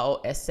paper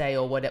or essay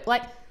or whatever.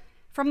 Like,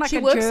 From like she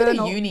a works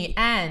journal. at a uni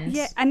and...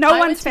 Yeah, and no I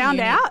went one's to found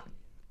uni- out.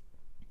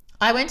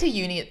 I went to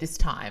uni at this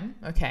time,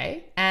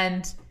 okay?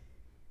 And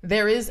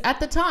there was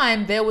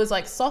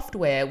like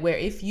software where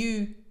if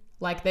you,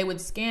 like, they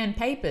would scan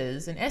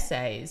papers and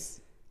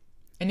essays,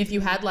 and if you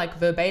had like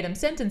verbatim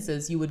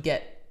sentences, you would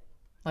get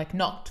like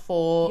knocked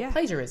for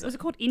plagiarism. Was it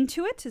called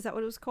Intuit? Is that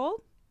what it was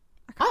called?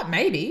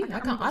 Maybe. I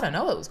don't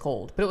know what it was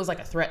called, but it was like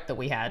a threat that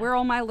we had. Where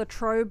all my La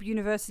Trobe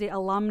University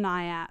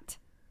alumni at?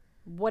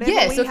 Whatever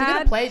Yeah, we so if had.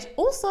 you're going to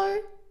also,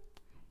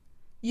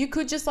 you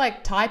could just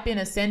like type in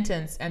a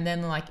sentence and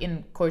then like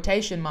in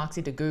quotation marks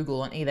into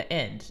Google on either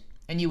end,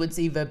 and you would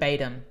see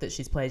verbatim that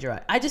she's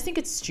plagiarized. I just think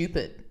it's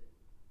stupid.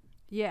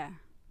 Yeah.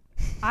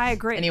 I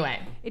agree. Anyway.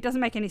 It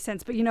doesn't make any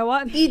sense, but you know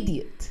what?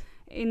 Idiot.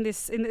 In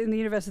the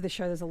universe of this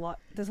show, there's a lot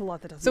that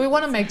doesn't. So we make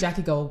want to sense. make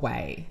Jackie go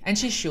away, and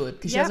she should,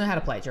 because she doesn't know how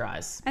to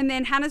plagiarize. And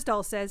then Hannah's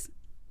doll says,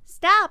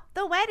 "Stop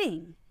the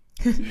wedding,"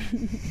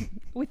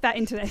 with that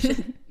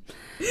intonation.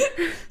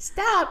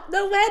 Stop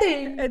the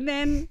wedding. And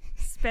then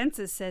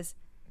Spencer says,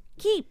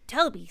 "Keep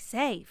Toby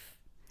safe."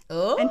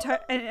 Oh.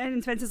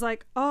 And Spencer's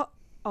like, "Oh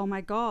my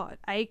God!"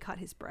 A cut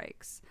his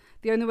brakes.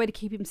 The only way to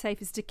keep him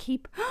safe is to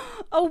keep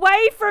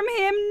away from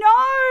him.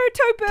 No,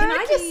 Toberky. Can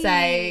I just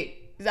say?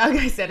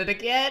 I said it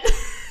again.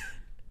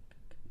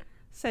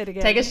 Say it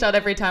again. Take a shot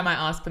every time I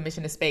ask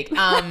permission to speak.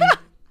 I'm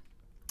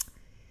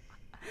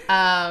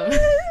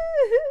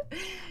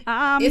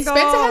If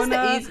Spencer has the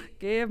gonna easy-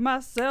 give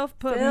myself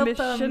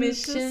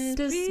permission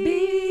to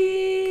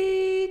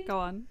speak. Go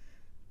on.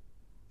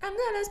 I'm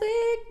gonna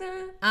speak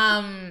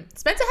now.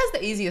 Spencer has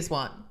the easiest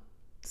one.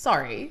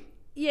 Sorry.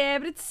 Yeah,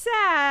 but it's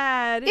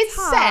sad. It's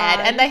hard. sad.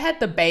 And they had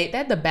the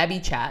babby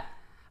chat.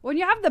 When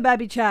you have the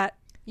baby chat,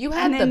 You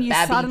had and then the you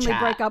babby suddenly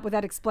chat. break up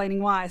without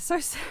explaining why. It's so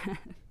sad.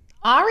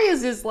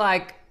 Aria's is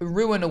like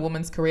ruin a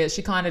woman's career.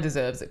 She kind of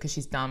deserves it because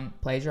she's done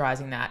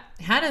plagiarizing that.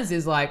 Hannah's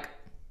is like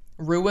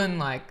ruin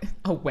like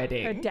a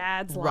wedding. Her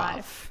dad's Rough.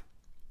 life.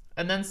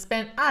 And then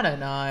I don't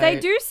know. They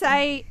do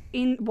say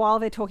while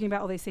they're talking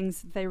about all these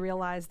things, they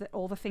realize that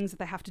all the things that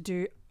they have to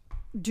do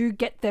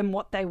get them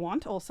what they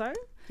want also.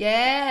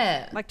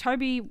 Yeah. Like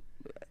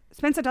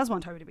Spencer does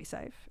want Toby to be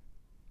safe.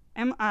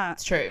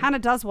 It's true. Hannah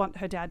does want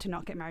her dad to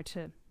not get married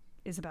to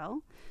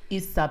Isabel.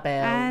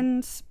 Isabel.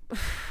 And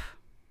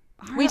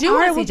we do want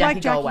Aria to see would Jackie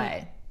like go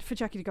away. For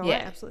Jackie to go Yeah.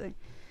 away, absolutely.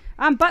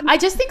 But I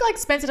just think like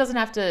Spencer doesn't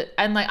have to,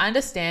 and like I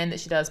understand that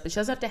she does, but she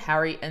doesn't have to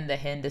Harry and the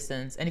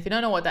Hendersons. And if you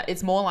don't know what that,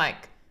 it's more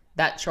like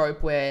that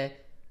trope where,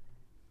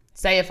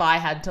 say, if I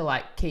had to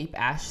like keep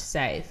Ash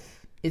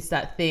safe, it's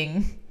that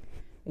thing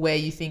where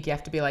you think you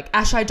have to be like,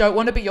 Ash, I don't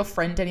want to be your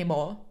friend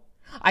anymore.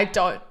 I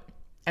don't,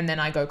 and then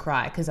I go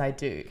cry because I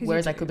do.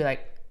 Whereas I could be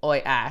like, oi,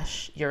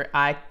 Ash,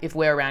 if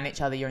we're around each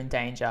other, you're in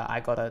danger.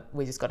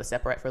 We just gotta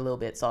separate for a little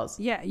bit, soz.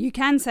 yeah, you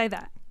can say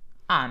that.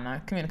 I don't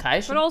know,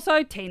 communication. But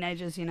also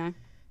teenagers, you know.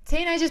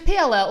 Teenagers,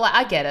 PLL, like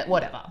I get it,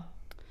 whatever.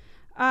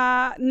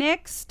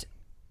 Next,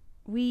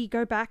 we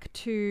go back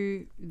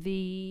to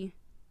the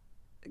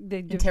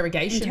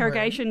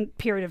Interrogation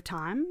period of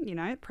time, you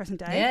know, present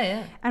day.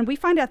 Yeah. And we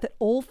find out that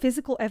all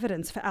physical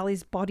evidence for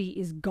Ali's body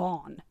is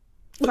gone.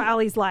 For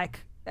Ali's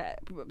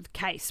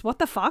case. What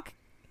the fuck?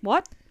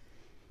 What?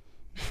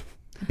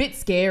 A bit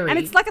scary. And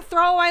it's like a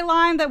throwaway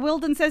line that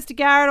Wilden says to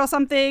Garrett or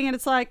something, and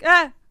it's like,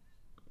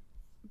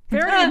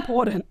 very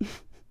important.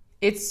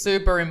 It's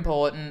super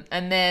important.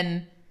 And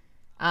then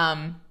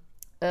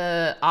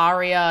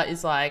Aria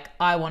is like,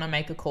 I want to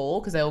make a call,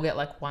 because they all get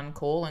like one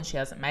call and she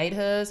hasn't made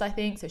hers, I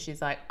think. So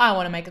she's like, I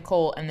want to make a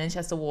call. And then she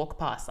has to walk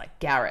past like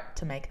Garrett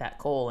to make that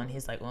call. And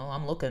he's like, well,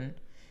 I'm looking.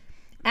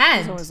 He's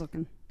And always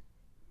looking.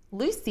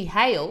 Lucy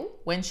Hale,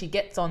 when she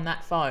gets on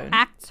that phone,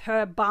 Acts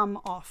her bum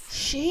off.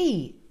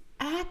 she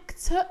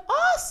acts her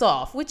ass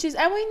off,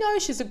 and we know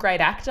she's a great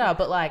actor,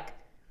 but like,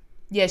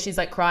 yeah, she's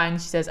like crying.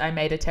 She says, I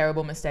made a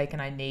terrible mistake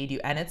and I need you.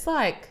 And it's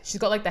like, she's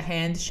got like the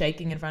hand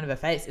shaking in front of her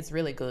face. It's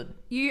really good.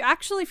 You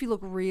actually, if you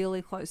look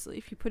really closely,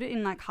 if you put it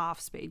in like half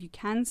speed, you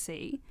can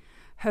see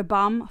her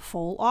bum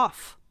fall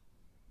off.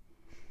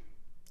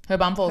 Her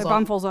bum falls Her off.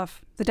 bum falls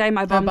off. The day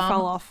my bum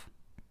fell off.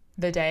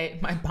 The day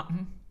my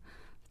bum.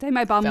 The day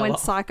my bum Fell went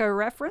off. psycho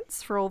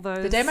reference for all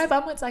those. The day my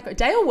bum went psycho.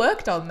 Dale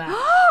worked on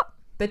that.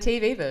 The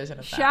TV version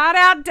of that. Shout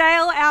out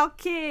Dale, our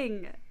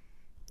king.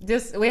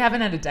 We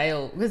haven't had a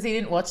Dale because he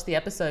didn't watch the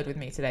episode with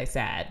me today.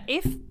 Sad.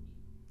 If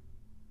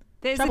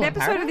there's Trouble an in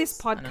episode of this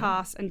Paradise? I don't know.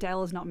 podcast and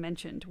Dale is not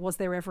mentioned, was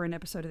there ever an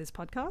episode of this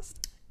podcast?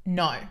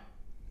 No.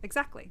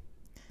 Exactly.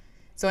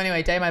 So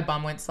anyway, day my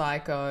bum went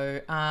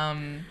psycho.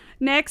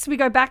 Next, we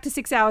go back to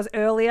 6 hours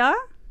earlier.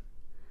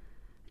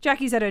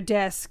 Jackie's at her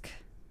desk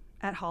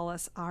at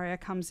Hollis. Aria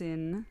comes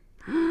in.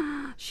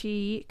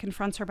 She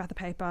confronts her about the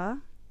paper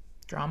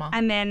Drama.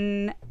 and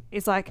then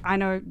is like, I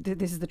know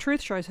this is the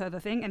truth, shows her the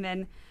thing, and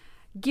then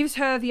gives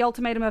her the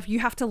ultimatum of, you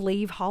have to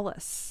leave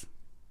Hollis.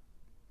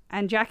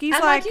 And Jackie's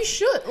And like you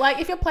should.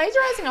 Like, if you're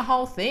plagiarizing a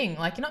whole thing,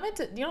 like, you're not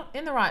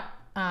in the right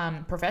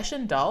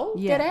profession, doll.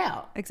 Yeah, Get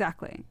out.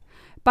 Exactly.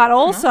 But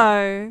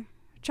also,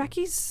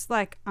 Jackie's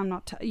like, I'm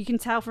not, you can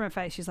tell from her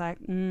face, she's like,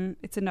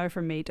 it's a no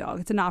from me, dog.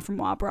 It's a nah from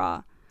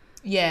Wabra.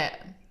 Yeah.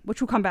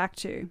 Which we'll come back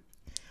to.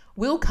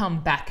 We'll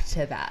come back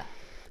to that.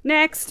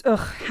 Next,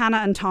 Hannah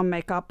and Tom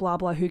make up, blah,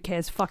 blah, who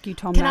cares? Fuck you,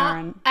 Tom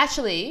Marin.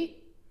 Actually,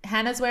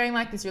 Hannah's wearing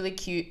like this really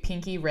cute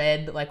pinky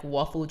red like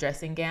waffle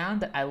dressing gown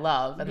that I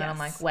love. And then I'm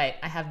like, wait,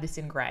 I have this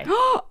in grey.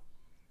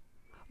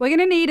 We're going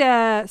to need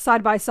a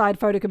side-by-side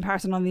photo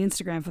comparison on the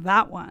Instagram for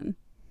that one.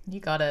 You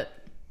got it.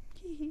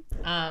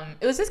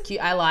 It was just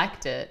cute. I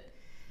liked it.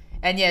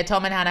 And yeah,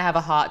 Tom and Hannah have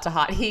a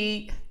heart-to-heart.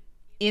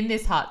 In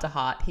this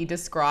heart-to-heart, he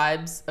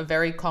describes a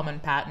very common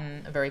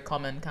pattern, a very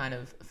common kind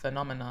of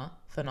phenomenon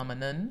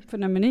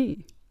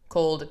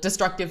called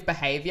destructive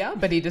behavior,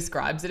 but he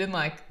describes it in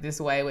like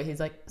this way where he's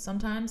like,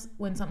 sometimes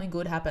when something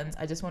good happens,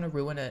 I just want to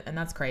ruin it, and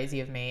that's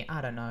crazy of me.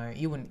 I don't know,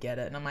 you wouldn't get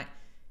it. And I'm like,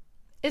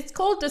 it's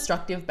called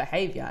destructive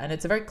behavior, and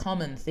it's a very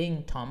common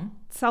thing, Tom.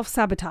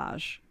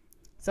 Self-sabotage.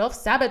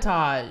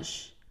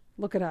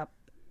 Look it up.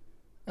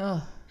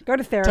 Ugh. Go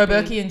to therapy.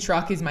 Tofurky and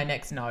truck is my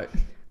next note.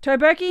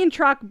 Tofurky and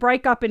truck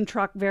break up in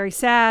truck, very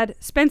sad.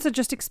 Spencer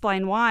just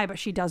explained why, but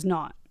she does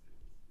not.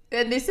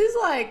 And this is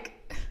like,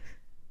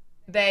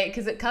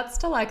 because it cuts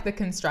to like the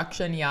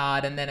construction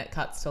yard, and then it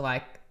cuts to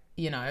like,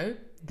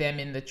 them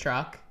in the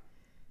truck,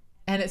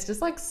 and it's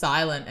just like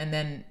silent. And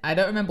then I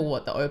don't remember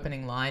what the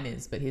opening line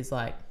is, but he's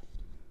like,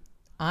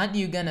 aren't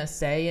you gonna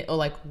say it? Or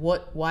like,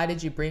 why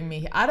did you bring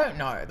me here? I don't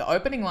know. The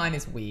opening line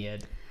is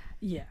weird.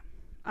 Yeah,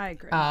 I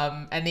agree.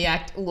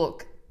 And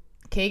look,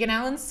 Keegan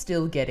Allen's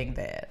still getting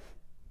there.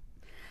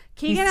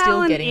 Keegan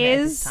Allen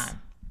is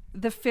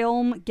the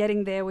film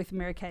Getting There with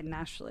Mary-Kate and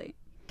Ashley.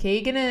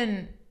 Keegan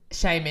and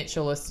Shay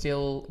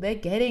Mitchell they're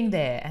getting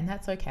there, and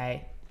that's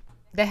okay.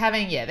 They're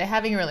having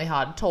a really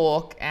hard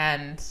talk,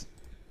 and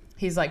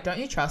he's like, don't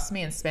you trust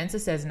me? And Spencer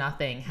says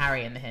nothing.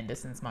 Harry and the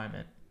Hendersons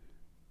moment.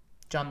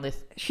 John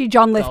Lith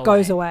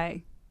goes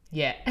away.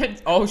 Yeah.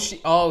 And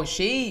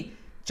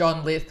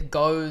John Lith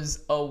goes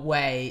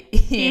away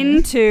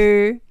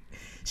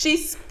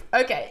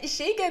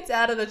she gets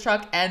out of the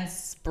truck and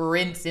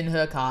sprints in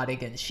her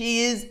cardigan.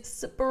 She is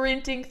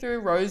sprinting through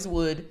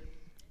Rosewood.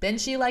 Then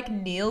she like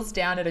kneels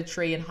down at a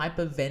tree and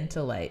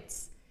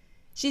hyperventilates.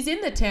 She's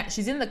in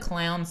the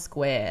clown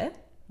square,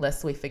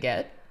 lest we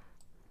forget.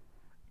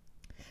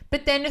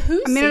 But then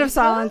a minute of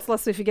silence,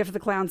 lest we forget, for the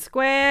clown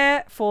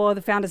square for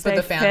the Founders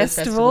Day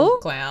Festival.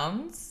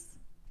 Clowns.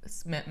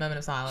 Moment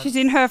of silence. She's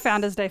in her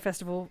Founders Day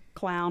Festival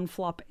clown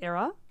flop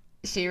era.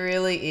 She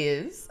really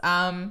is.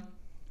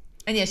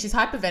 And yeah, she's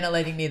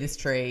hyperventilating near this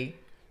tree,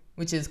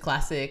 which is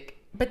classic.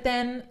 But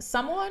then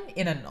someone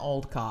in an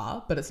old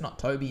car, but it's not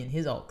Toby in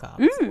his old car.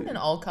 Someone in an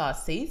old car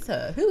sees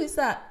her. Who is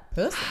that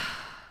person?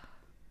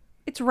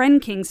 It's Ren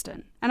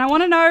Kingston. And I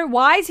want to know,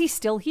 why is he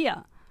still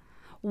here?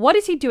 What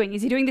is he doing?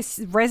 Is he doing this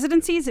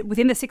residency? Is it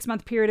within the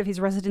 6-month period of his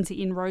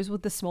residency in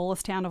Rosewood, the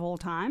smallest town of all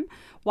time?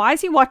 Why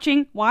is he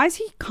watching? Why is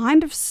he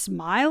kind of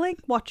smiling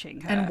watching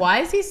her? And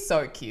why is he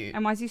so cute?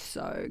 Why is he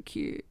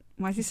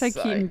so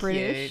cute and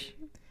British?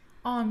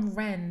 I'm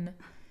Ren.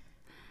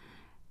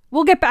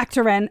 We'll get back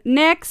to Ren.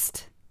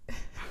 Next,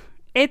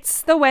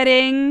 it's the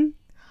wedding.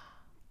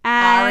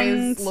 And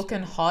Aria's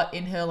looking hot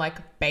in her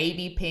like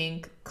baby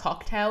pink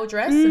cocktail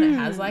dress, and it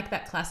has like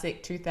that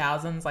classic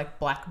 2000s like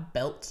black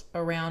belt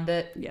around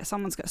it. Yeah,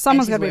 someone's got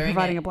to be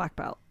providing a black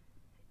belt.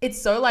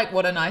 It's so like,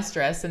 what a nice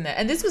dress in there.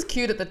 And this was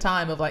cute at the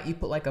time of like, you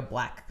put like a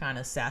black kind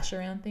of sash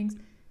around things.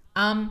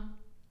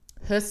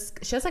 She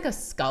has like a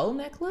skull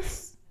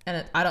necklace.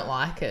 And I don't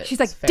like it. She's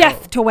like,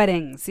 death to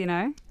weddings,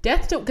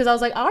 because I was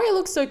like, Aria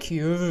looks so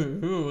cute.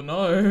 Ooh,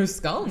 no,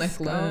 skull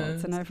necklace.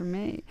 It's a no from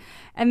me.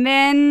 And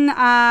then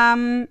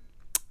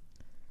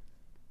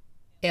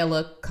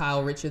Ella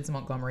Kyle Richards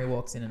Montgomery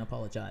walks in and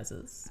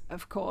apologizes.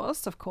 Of course.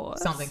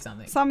 Something.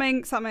 It's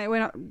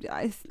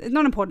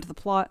not important to the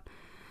plot.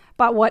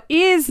 But what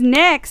is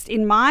next,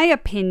 in my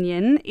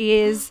opinion,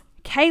 is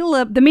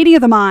Caleb, the meeting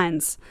of the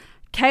minds.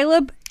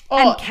 Caleb.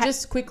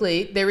 Just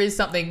quickly, there is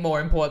something more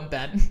important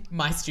than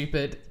my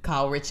stupid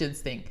Kyle Richards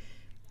thing.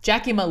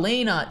 Jackie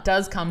Molina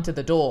does come to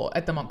the door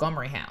at the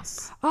Montgomery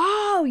house.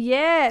 Oh,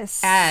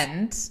 yes.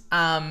 And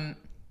kind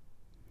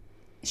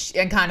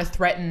of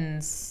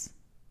threatens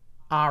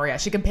Aria.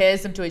 She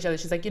compares them to each other.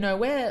 She's like,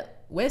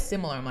 we're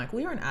similar. I'm like,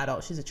 well, you're an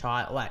adult. She's a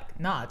child. Like,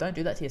 nah, don't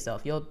do that to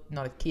yourself. You're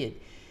not a kid.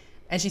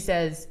 And she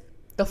says,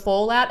 the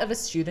fallout of a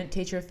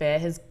student-teacher affair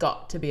has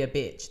got to be a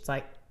bitch. It's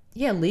like,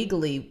 yeah,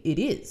 legally it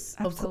is.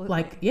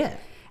 Absolutely. Yeah.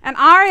 And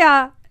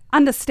Aria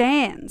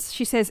understands.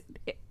 She says,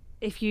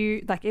 if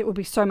you, like, it will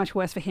be so much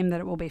worse for him than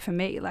it will be for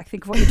me. Like,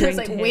 think of what you're doing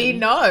to him. We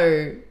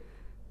know.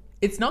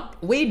 It's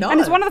not, we know. And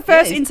it's one of the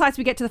first insights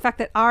we get to the fact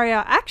that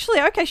Aria actually,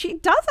 she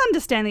does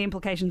understand the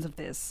implications of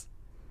this.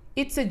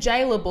 It's a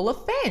jailable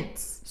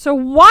offence. So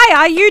why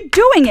are you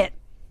doing it,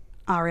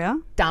 Aria?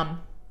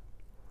 Dumb.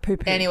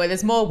 Poo-poo. Anyway,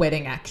 there's more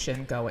wedding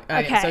action going.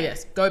 Okay. So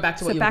yes, go back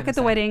to what you were back at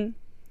the wedding.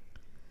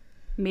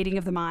 meeting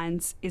of the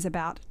minds is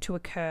about to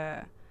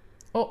occur.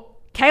 Oh,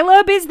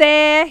 Caleb is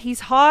there.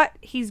 He's hot.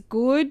 He's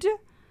good.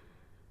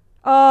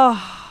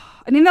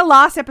 Oh, and in the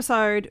last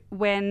episode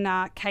when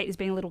Kate is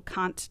being a little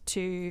cunt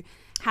to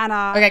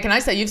Hannah. okay. Can I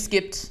say you've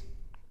skipped?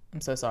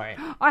 I'm so sorry.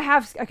 I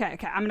have. Okay.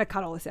 I'm going to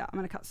cut all this out. I'm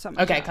going to cut so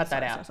much Okay, out. cut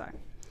that Sorry, out. sorry.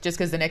 Just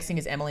because the next thing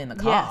is Emily in the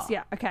car. Yes.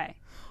 Yeah. Okay.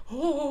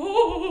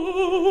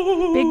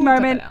 Big Big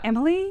moment.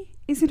 Emily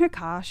is in her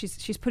car.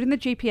 She's put in the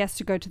GPS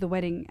to go to the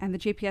wedding, and the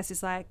GPS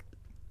is like,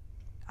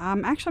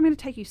 actually, I'm going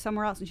to take you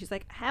somewhere else. And she's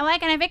like, how are we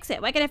going to fix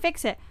it? We're going to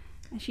fix it.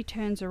 And she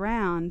turns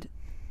around.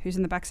 Who's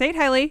in the back seat,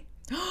 Haley?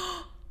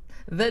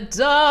 The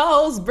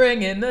doll's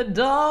bringing the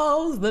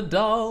dolls. The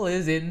doll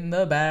is in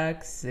the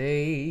back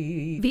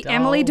seat. The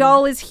Emily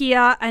doll is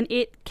here, and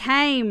it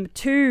came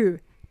to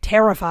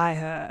terrify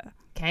her.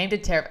 Came to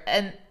terrify.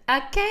 And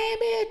I came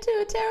here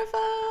to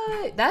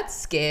terrify. That's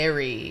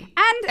scary.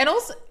 And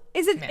also,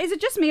 is it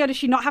just me, or does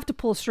she not have to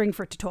pull a string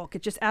for it to talk?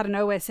 It just out of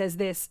nowhere says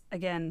this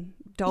again,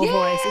 doll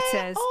voice. It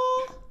says,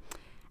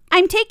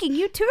 "I'm taking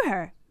you to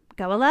her.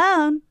 Go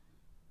alone."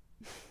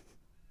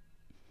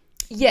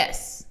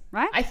 Yes.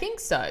 Right? I think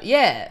so.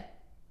 Yeah.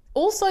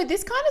 Also,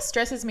 this kind of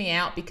stresses me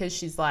out because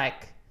she's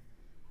like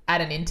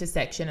at an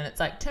intersection and it's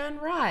like turn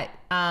right.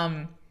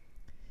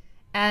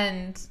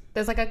 And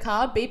there's like a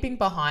car beeping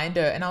behind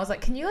her, and I was like,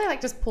 can you like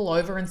just pull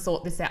over and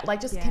sort this out? Like,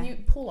 just can you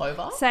pull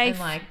over? Safe. And,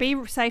 like,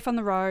 be safe on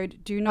the road.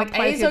 Do not like,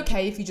 play. A is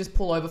okay if you just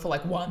pull over for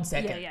like 1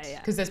 second. Yeah.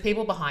 Because there's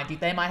people behind you.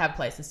 They might have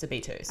places to be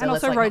too. So And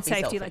let's, also like, road not be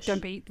safety. selfish. Like,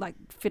 don't be like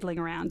fiddling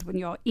around when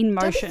you're in be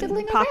motion.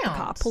 fiddling Park the around.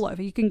 car. Pull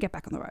over. You can get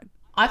back on the road.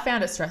 I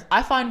found it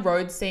I find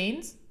road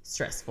scenes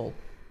stressful.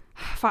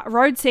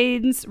 Road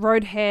scenes,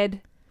 road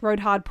head,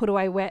 road hard, put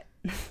away wet.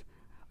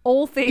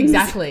 All things.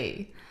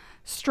 Exactly.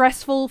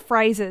 Stressful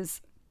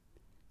phrases.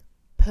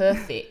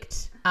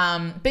 Perfect.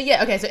 But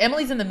yeah, okay, so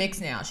Emily's in the mix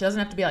now. She doesn't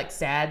have to be like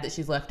sad that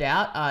she's left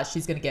out.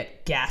 She's going to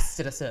get gassed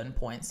at a certain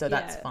point, so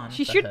that's fun.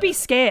 She for should her. be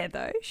scared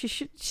though. She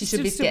should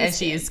be scared, and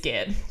she is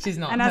scared. She's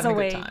not and as having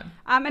are a we. good time.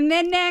 And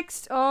then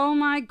next, oh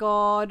my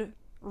God,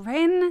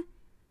 Ren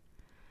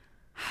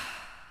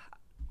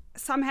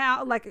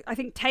somehow, like, I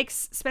think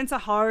takes Spencer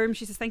home.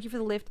 She says, thank you for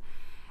the lift.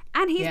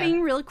 And he's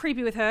being really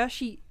creepy with her.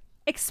 She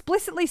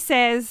explicitly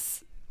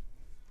says,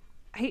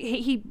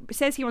 he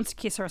says he wants to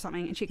kiss her or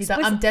something. And He's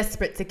like, I'm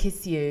desperate to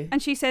kiss you.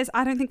 And she says,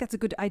 I don't think that's a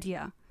good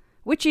idea.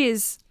 Which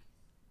is,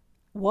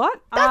 what?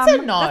 That's a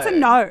no. That's a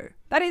no.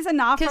 That is a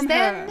nah from Because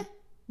then, her.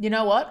 you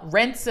know what?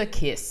 Rent's a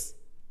kiss.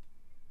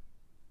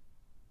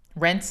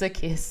 Rent's a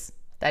kiss.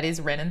 That is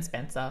Ren and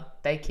Spencer.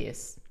 They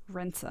kiss.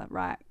 Rentser,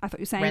 right. I thought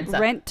you were saying Rentser.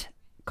 rent,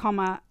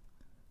 comma,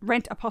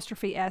 rent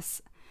apostrophe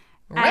S.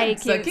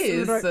 Rent's a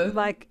kiss.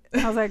 Like,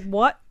 I was like,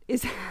 what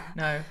is...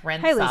 No,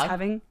 Rent's Haley's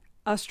having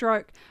a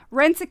stroke.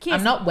 Rent's a kiss.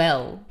 I'm not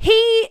well.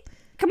 He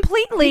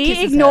completely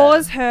kisses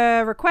ignores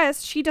her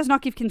request. She does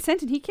not give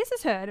consent and he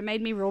kisses her. And it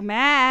made me real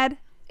mad.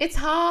 It's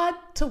hard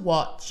to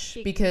watch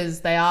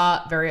because they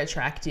are very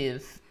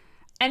attractive.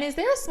 And is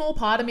there a small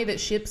part of me that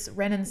ships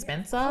Ren and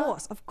Spencer?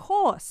 Of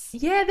course.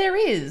 Yeah, there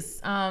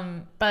is.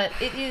 But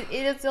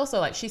it's also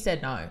like she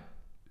said no.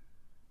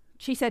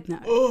 She said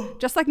no.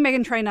 Just like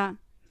Meghan Trainor,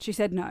 she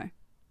said no.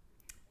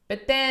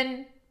 But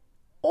then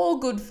all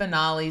good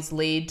finales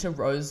lead to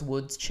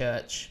Rosewood's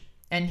church.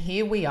 And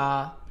here we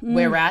are.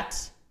 We're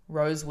at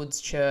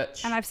Rosewood's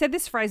church. And I've said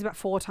this phrase about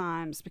 4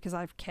 times because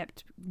I've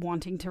kept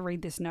wanting to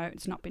read this note.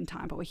 It's not been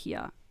time, but we're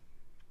here.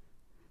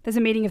 There's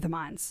a meeting of the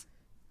minds.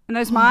 And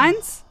those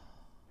minds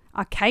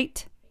are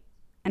Kate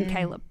and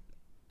Caleb.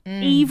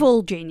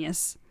 Evil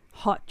genius,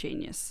 hot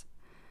genius.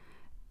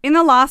 In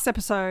the last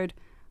episode,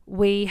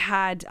 we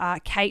had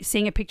Kate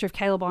seeing a picture of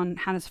Caleb on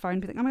Hannah's phone,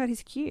 be like, oh my God,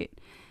 he's cute.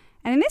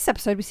 And in this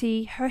episode, we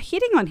see her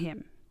hitting on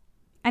him.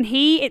 And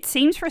it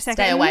seems for a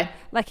second, Stay away.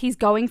 like he's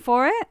going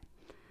for it.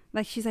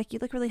 Like she's like, you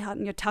look really hot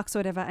in your tux or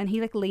whatever. And he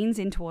like leans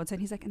in towards her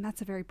and he's like, and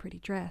that's a very pretty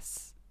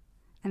dress.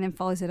 And then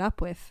follows it up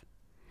with,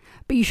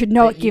 but you should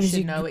know it gives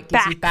you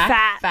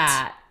back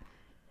fat.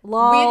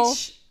 Lol.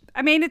 Which,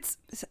 I mean,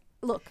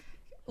 look.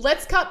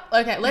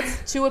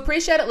 To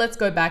appreciate it, let's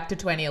go back to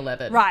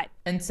 2011. Right.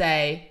 And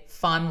say,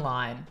 fun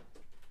line.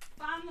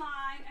 Fun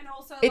line, and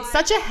also It's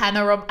such a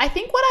Hannah. I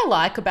think what I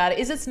like about it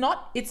is it's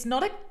not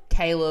a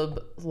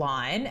Caleb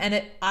line,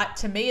 and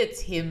to me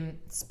it's him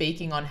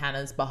speaking on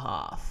Hannah's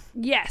behalf.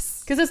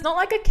 Yes. Because it's not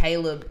like a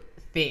Caleb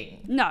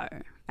thing. No.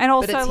 And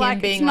also, But it's like, him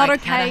being it's not like,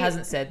 okay. Hannah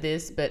hasn't said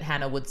this, but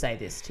Hannah would say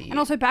this to you. And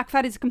also, back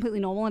fat is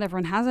completely normal and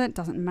everyone has it.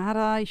 Doesn't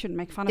matter. You shouldn't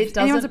make fun of it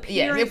anyone's doesn't.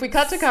 appearance. Yeah, if we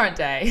cut to current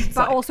day. It's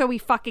But like, also, we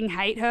fucking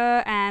hate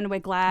her and we're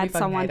glad We fucking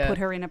someone hate her. put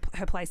her in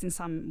her place in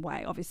some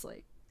way,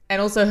 obviously.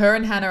 and also, her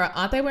and Hannah,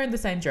 aren't they wearing the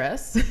same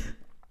dress?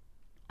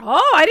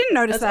 Oh, I didn't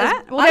notice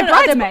that. Well, I they're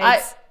don't know,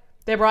 bridesmaids.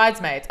 They're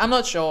bridesmaids. I'm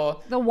not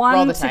sure. The Roll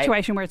one the tape.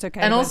 situation where it's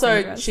okay. And to wear the same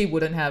also, dress. she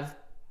wouldn't have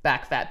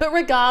back fat. But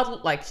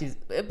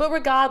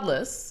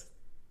regardless,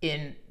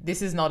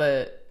 this is not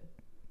a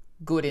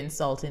good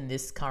insult in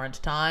this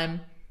current time.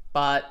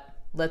 But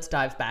let's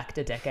dive back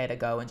to a decade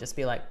ago and just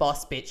be like,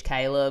 boss bitch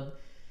Caleb.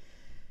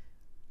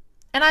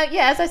 And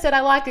as I said,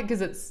 I like it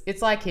because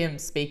it's like him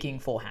speaking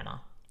for Hannah.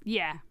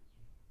 Yeah.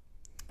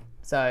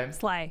 So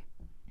Slay.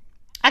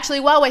 actually,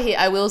 while we're here,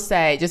 I will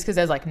say, just because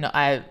there's like no,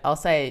 I'll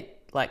say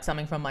like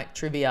something from like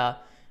trivia.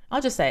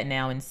 I'll just say it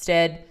now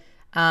instead.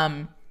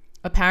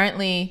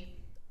 Apparently,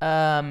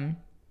 where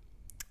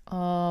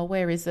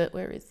is it?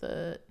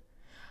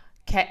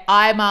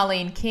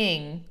 Marlene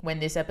King, when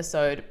this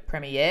episode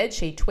premiered,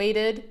 she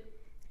tweeted,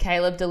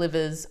 "Caleb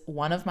delivers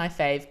one of my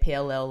fave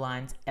PLL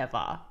lines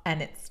ever,"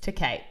 and it's to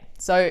Kate.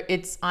 So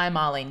it's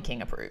Marlene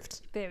King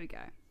approved. There we go.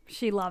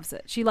 She loves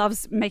it. She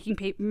loves making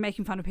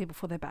fun of people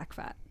for their back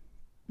fat.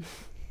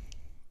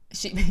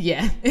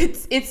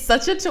 It's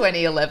such a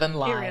 2011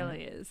 line. It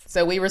really is.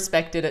 So we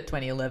respected it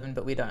 2011,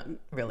 but we don't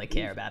really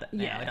care about it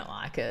now. Yeah. We don't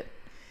like it.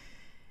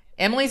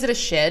 Emily's at a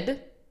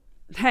shed.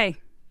 Hey,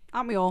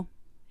 aren't we all?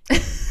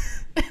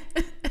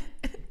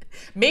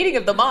 Meeting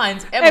of the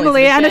minds.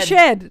 Emily and a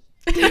shed.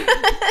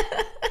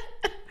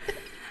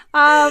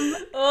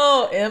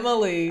 Oh,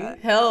 Emily,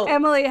 help.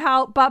 Emily,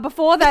 help. But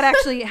before that,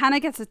 actually, Hannah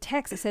gets a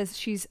text that says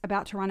she's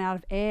about to run out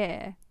of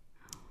air.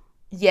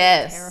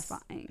 Yes.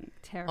 Terrifying.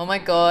 Oh my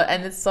God.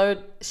 And it's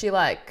so, this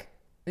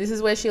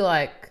is where she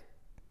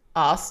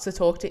asked to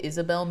talk to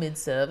Isabel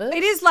mid-service.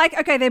 It is like,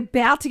 okay, they're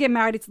about to get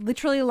married. It's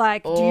literally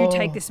like, do you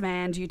take this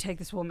man? Do you take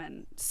this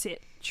woman?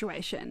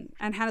 Situation.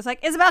 And Hannah's like,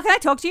 Isabel, can I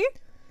talk to you?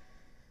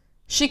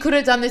 She could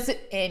have done this at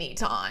any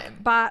time.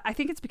 But I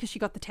think it's because she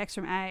got the text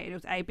from A. It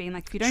was A being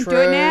like, if you don't do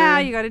True. it now,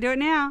 you got to do it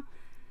now.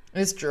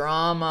 It's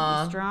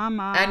drama.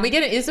 And we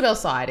get an Isabel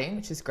sighting,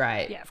 which is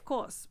great. Yeah, of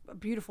course. A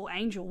beautiful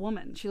angel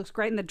woman. She looks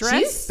great in the dress.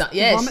 She's the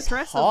vomit she's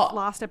dress hot. of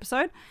last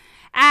episode.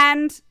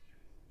 And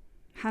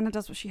Hannah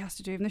does what she has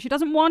to do. Even though she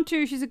doesn't want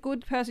to, she's a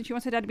good person. She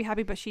wants her dad to be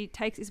happy, but she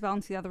takes Isabel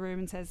into the other room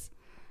and says,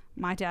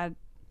 my dad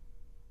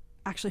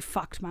actually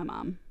fucked my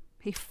mum.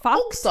 He fucked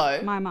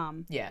Also, my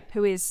mum. Yeah.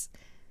 Who is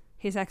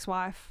his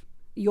ex-wife,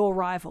 your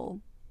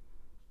rival.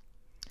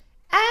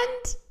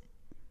 And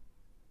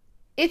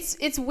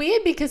it's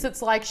weird because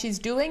it's like she's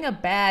doing a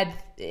bad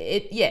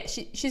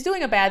she's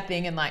doing a bad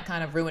thing and like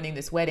kind of ruining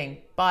this wedding,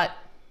 but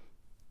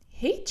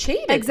he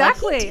cheated.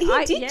 Exactly.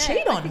 Like he did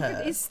cheat on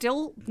her. It is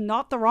still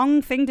not the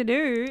wrong thing to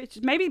do. It's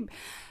just maybe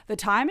the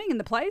timing and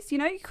the place, you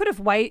could have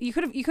waited. You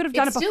could have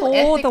done It's it still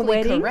before the ethically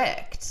wedding.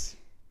 correct.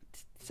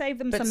 Save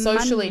them But some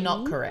socially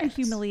money not correct. and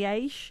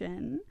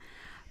humiliation.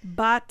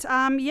 But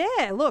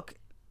look,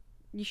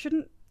 you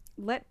shouldn't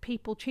let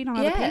people cheat on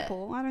other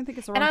people. I don't think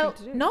it's the right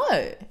thing to do.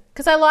 No,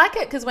 because I like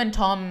it because when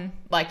Tom,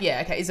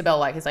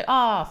 Isabel, is like,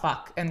 oh,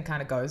 fuck, and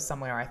kind of goes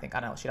somewhere, I think. I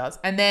don't know what she does.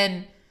 And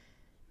then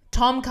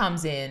Tom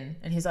comes in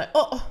and he's like,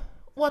 oh,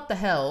 what the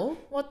hell?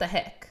 What the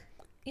heck?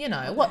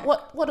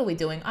 What are we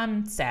doing?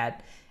 I'm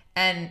sad.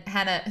 And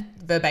Hannah,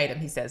 verbatim,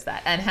 he says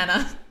that. And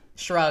Hannah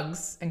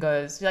shrugs and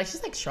goes,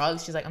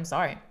 she's like, I'm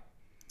sorry.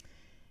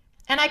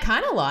 And I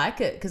kind of like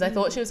it because I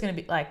thought she was going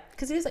to be like,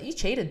 because he was like, you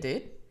cheated,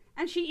 dude.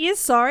 And she is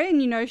sorry, and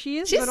she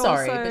is. She's but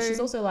sorry, also, but she's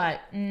also like,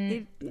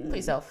 put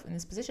yourself in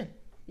this position.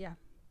 Yeah.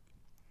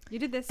 You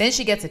did this. Then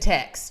she gets a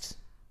text.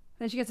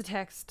 Then she gets a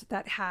text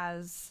that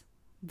has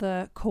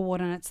the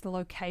coordinates, the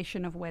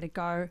location of where to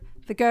go.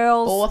 The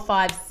girls.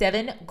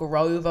 457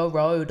 Grover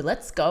Road.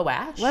 Let's go,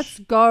 Ash. Let's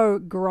go,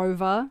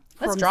 Grover.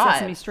 Let's from drive.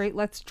 Sesame Street.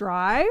 Let's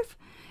drive.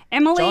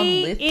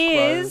 Emily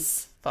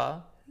is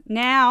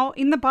now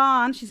in the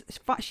barn.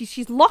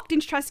 She's locked in.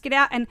 She tries to get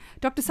out, and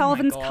Dr.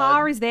 Sullivan's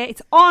car is there.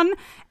 It's on,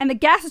 and the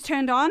gas is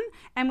turned on,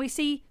 and we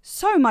see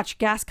so much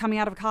gas coming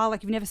out of a car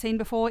like you've never seen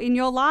before in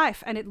your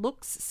life, and it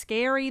looks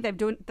scary. They've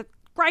done the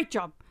great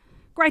job.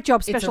 Great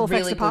job, special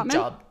effects department. Good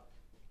job.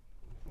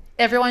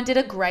 Everyone did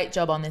a great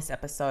job on this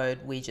episode.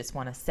 We just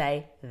want to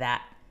say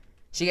that.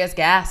 She gets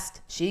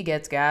gassed,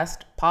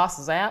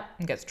 passes out,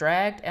 and gets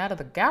dragged out of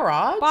the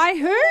garage. By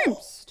whom?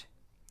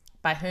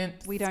 By whom?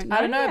 We don't know.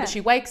 I don't know, yet. but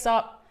she wakes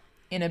up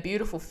in a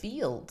beautiful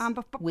field.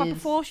 But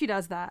before she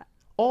does that,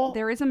 Oh.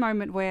 there is a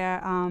moment where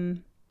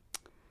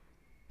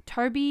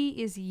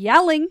Toby is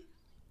yelling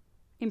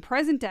in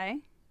present day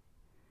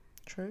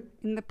True.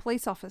 in the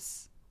police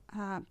office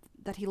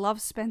that he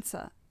loves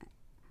Spencer,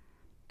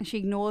 and she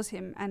ignores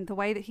him, and the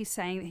way that he's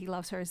saying that he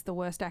loves her is the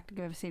worst acting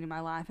I've ever seen in my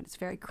life, and it's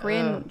very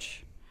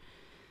cringe.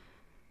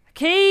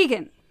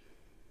 Keegan.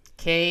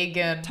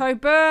 Toe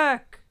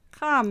Burke.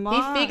 Come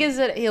on.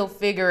 He'll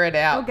figure it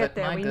out. We'll get but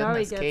there. my We know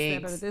he goodness, gets there,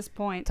 but Keegs. at this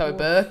point, Toe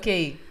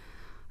Burkey.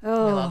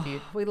 oh, We love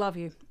you. We love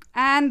you.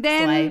 And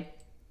then, Slay.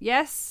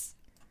 yes,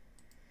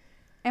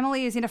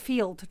 Emily is in a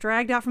field,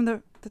 dragged out from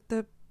the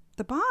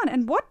barn,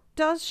 and what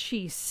does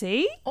she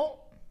see? Oh,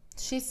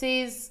 she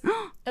sees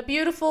a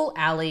beautiful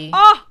alley.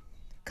 Oh,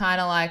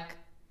 Kind of like,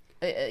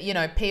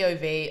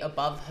 POV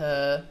above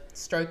her,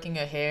 stroking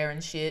her hair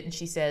and shit. And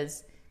she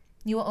says,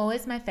 "You were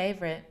always my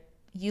favorite.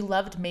 You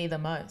loved me the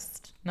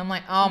most." And I'm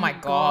like, oh my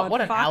God,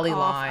 what an fuck alley off,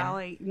 line.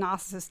 Alley,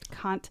 narcissist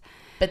cunt.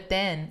 But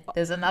then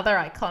there's another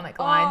iconic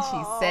line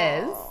she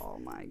says. Oh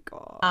my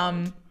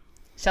God.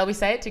 Shall we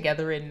say it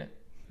together in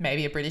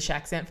maybe a British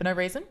accent for no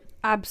reason?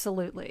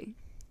 Absolutely.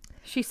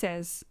 She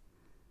says,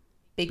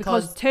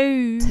 Because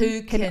two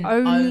can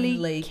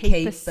only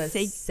keep a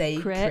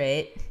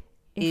secret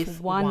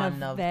if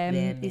one of them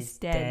is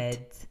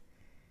dead.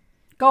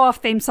 Go off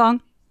theme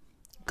song.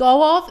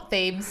 Go off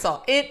theme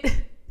song.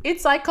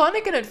 It's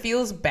iconic and it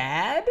feels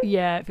bad,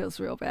 Yeah, it feels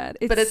real bad.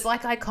 but it's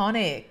like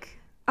iconic.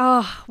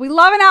 Oh, we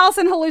love an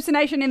Allison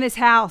hallucination in this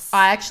house.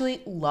 I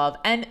actually love,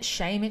 and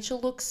Shay Mitchell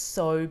looks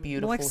so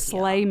beautiful like here.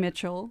 Slay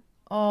Mitchell.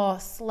 Oh,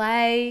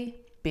 Slay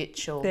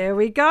Mitchell. There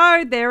we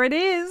go. There it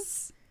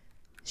is.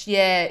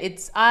 Yeah,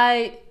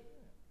 I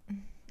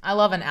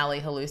love an Ally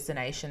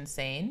hallucination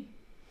scene.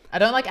 I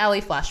don't like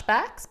Ally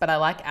flashbacks, but I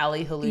like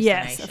Ally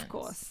hallucinations. Yes, of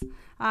course.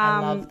 I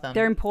love them.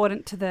 They're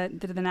important to the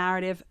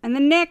narrative. And the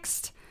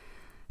next,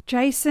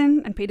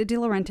 Jason and Peter De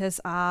Laurentiis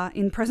are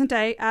in present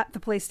day at the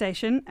police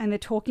station, and they're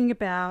talking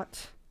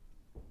about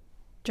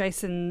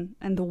Jason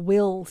and the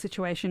will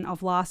situation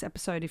of last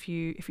episode. If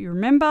you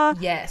remember,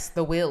 Yes,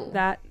 the will.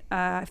 that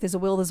if there's a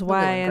will, there's a will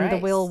way, and and the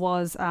grace. will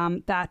was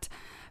that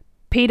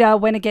Peter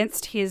went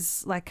against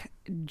his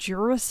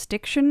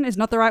jurisdiction is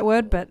not the right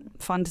word, but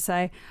fun to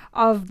say,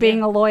 of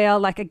being a lawyer,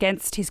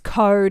 against his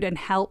code, and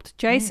helped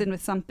Jason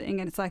with something.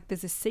 And it's like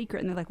there's this secret,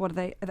 and they're like, what are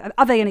they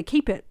going to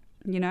keep it?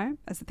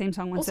 As the theme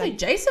song once Also, said.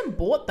 Jason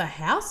bought the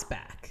house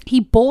back. He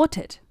bought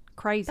it.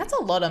 Crazy. That's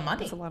a lot of money.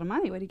 That's a lot of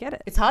money. Where do you get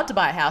it? It's hard to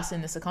buy a house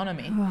in this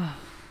economy,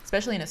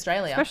 especially in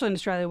Australia. Especially in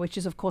Australia, which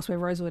is, of course, where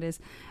Rosewood is.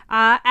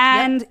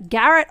 And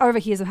Garrett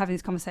overhears them having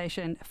this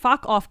conversation.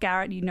 Fuck off,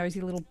 Garrett, you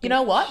nosy little bitch. You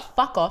know what?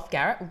 Fuck off,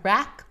 Garrett.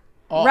 Rack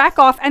off. Rack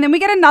off. And then we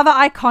get another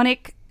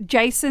iconic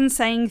Jason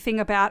saying thing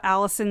about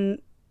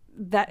Allison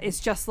that is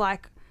just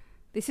like,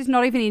 this is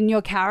not even in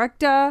your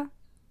character.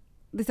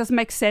 This doesn't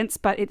make sense,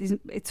 but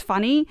it's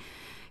funny.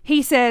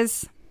 He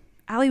says,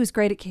 Ally was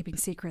great at keeping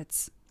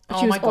secrets, but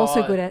she Oh was my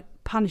also God. good at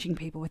punishing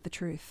people with the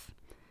truth.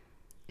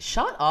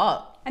 Shut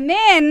up. And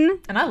then...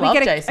 And I we love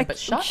get Jason, but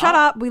shut Shut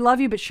up. up. We love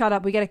you, but shut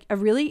up. We get a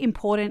really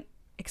important,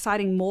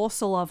 exciting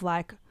morsel of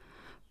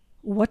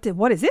what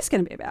is this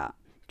going to be about?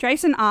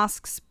 Jason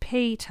asks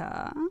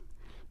Peter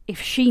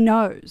if she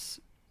knows,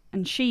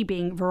 and she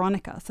being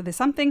Veronica. So there's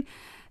something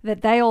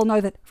that they all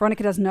know that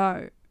Veronica does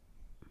know.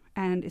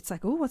 And it's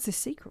like, oh, what's this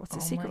secret? What's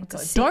this Oh secret? my What's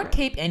God. this secret? Don't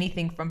keep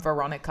anything from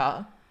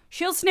Veronica.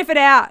 She'll sniff it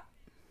out.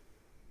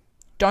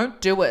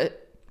 Don't do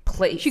it,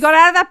 please. She got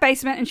out of that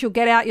basement and she'll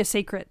get out your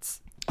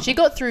secrets. She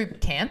got through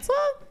cancer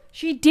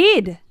She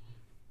did.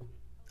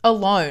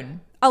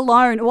 alone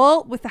Alone.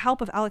 Well, with the help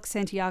of Alex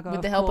Santiago.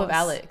 with the help of course.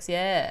 Alex.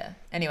 Yeah.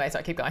 Anyway,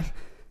 sorry, keep going.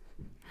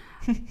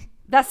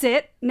 That's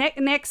it.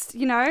 Next,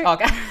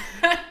 Okay.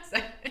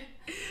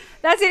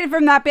 that's it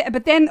from that bit.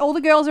 But then all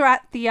the girls are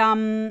at the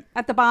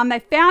barn. They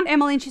found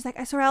Emily and she's like,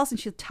 I saw Alice, and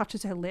she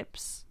touches her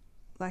lips.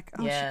 Yeah,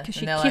 because and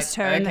she they're kissed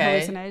like, her in the okay.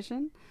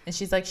 hallucination. And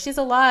she's like, she's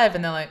alive.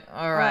 And they're like,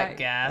 all right, Right,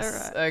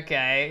 Gas. all right.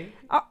 Okay.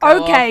 Oh,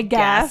 Go okay, off,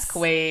 Gas.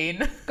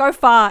 Queen. Go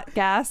fart,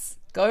 Gas.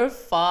 Go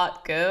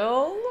fart,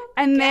 girl.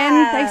 And then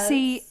they Gas.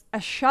 see a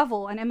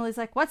shovel, and Emily's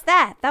like, what's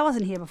that? That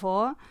wasn't here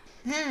before.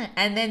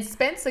 And then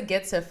Spencer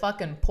gets her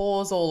fucking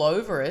paws all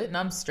over it. And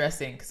I'm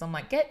stressing because I'm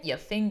like, get your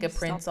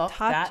fingerprints Stop off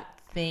touch- that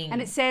thing.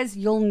 And it says,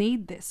 you'll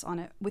need this on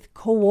it with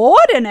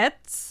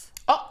coordinates.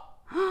 Oh.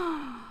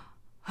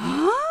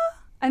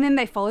 And then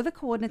they follow the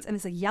coordinates, and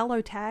there's a yellow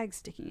tag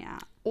sticking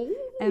out. Ooh.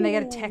 And they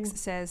get a text that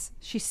says,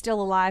 she's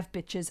still alive,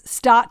 bitches.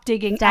 Start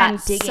digging. Start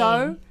and digging.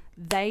 so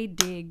they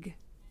dig.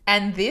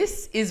 And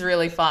this is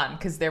really fun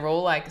because they're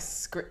all like,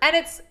 and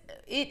it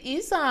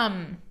is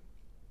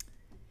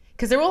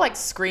because they're all like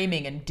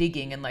screaming and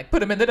digging and like put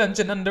them in the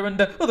dungeon under oh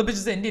the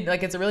bitches in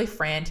like it's a really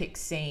frantic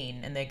scene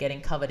and they're getting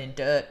covered in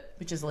dirt,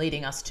 which is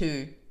leading us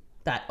to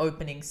that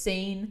opening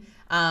scene.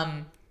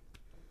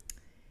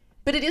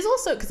 But it is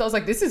also because I was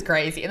like, this is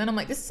crazy, and then I'm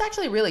like, this is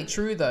actually really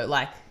true though,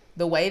 like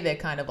the way they're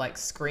kind of like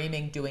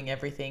screaming, doing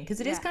everything, because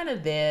it is kind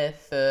of their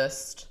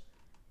first.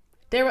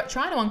 They're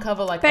trying to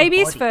uncover like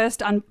Baby's a body.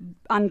 first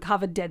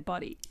uncovered dead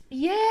body.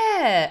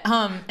 Yeah.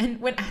 And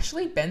when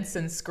Ashley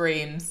Benson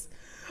screams,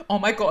 oh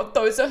my God,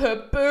 those are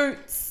her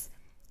boots,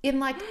 in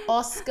like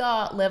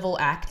Oscar level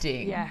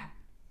acting. Yeah.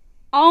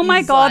 Oh my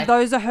He's God, like-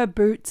 those are her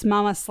boots.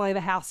 Mama slay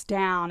the house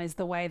down is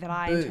the way that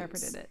I Boots.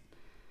 interpreted it.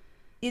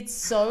 It's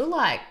so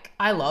like,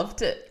 I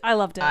loved it. I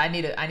loved it. I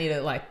need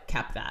to like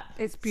cap that.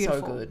 It's beautiful.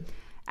 So good.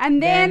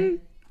 And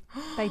then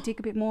they dig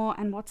a bit more,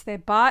 and what's their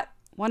butt?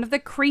 One of the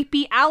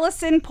creepy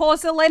Allison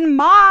porcelain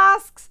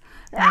masks.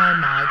 Oh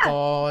my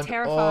God.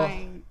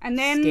 Terrifying. And Oh,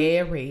 then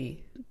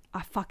scary.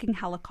 a fucking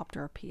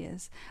helicopter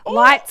appears. Oh,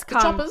 Lights the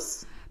come.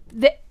 choppers.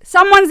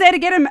 Someone's there to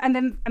get him, and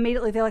then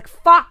immediately they're like,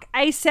 fuck,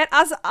 A set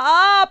us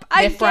up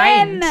They're again.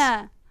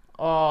 framed.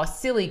 Oh,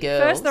 silly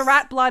girls. First the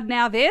rat blood,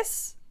 now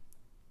this.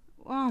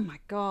 Oh my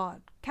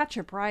God. Catch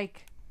a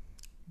break.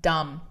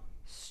 Dumb.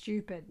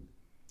 Stupid.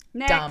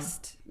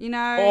 Next,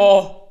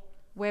 Oh,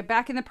 we're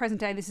back in the present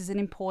day. This is an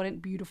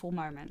important, beautiful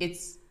moment.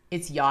 it's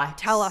yikes.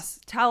 Tell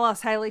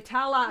us, Haley,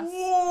 tell us.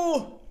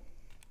 Oh.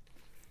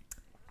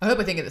 I hope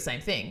we're thinking the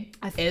same thing.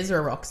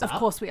 Ezra rocks up. Of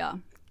course we are.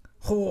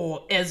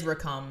 Oh, Ezra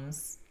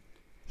comes.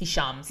 He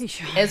shums. He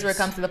shums. Ezra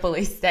comes to the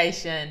police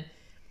station.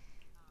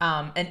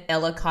 And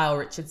Ella Kyle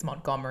Richards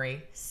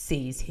Montgomery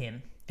sees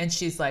him. And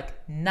she's like,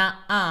 nah,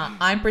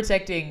 I'm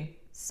protecting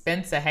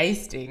Spencer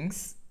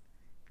Hastings,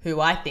 who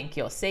I think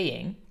you're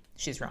seeing.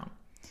 She's wrong.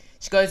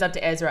 she goes up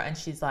to Ezra and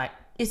she's like,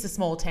 it's a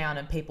small town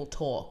and people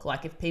talk.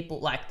 Like if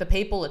people, like the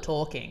people are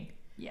talking.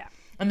 Yeah.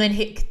 And then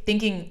he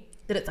thinking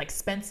that it's like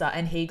Spencer,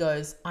 and he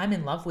goes, I'm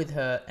in love with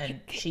her, and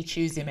she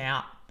chews him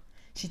out.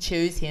 She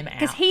chews him out.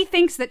 Because he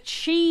thinks that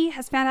she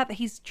has found out that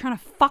he's trying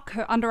to fuck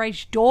her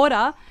underage daughter,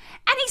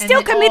 and he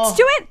still commits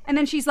to it. And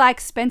then she's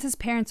like, Spencer's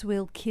parents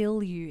will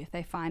kill you if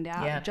they find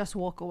out. Yeah. Just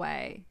walk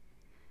away.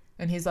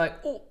 And he's like,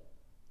 oh.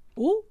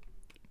 Ooh.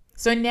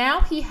 So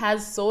now he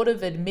has sort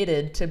of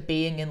admitted to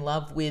being in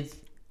love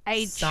with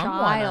A someone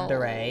child.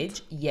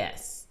 underage.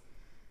 Yes.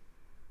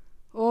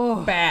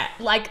 Oh. Bad.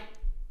 Like,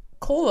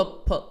 call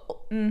a...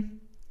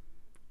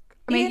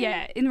 I mean,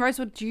 yeah, in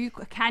Rosewood,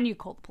 can you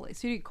call the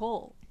police? Who do you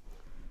call?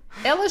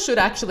 Ella should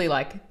actually,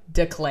 like,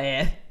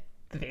 declare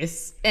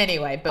this.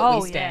 Anyway,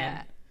 but we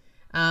stand.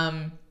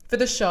 Yeah. For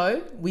the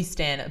show, we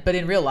stand it. But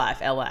in real life,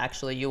 Ella,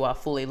 actually, you are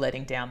fully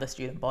letting down the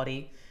student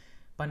body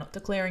by not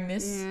declaring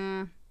this.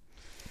 Yeah.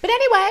 But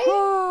anyway.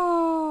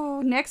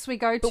 Oh, next we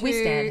go to... But we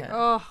stand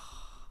her.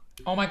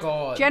 Oh my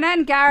God. Jenna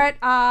and Garrett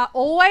are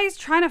always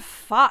trying to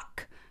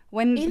fuck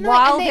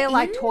while they're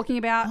like talking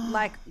about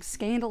like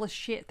scandalous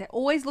shit. They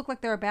always look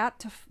like they're about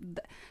to...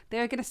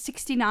 they're going to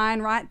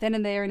 69 right then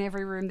and there in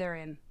every room they're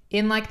in.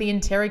 In like the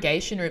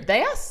interrogation room,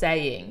 they are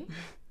saying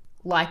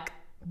like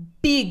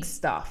big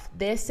stuff.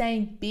 They're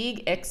saying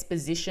big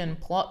exposition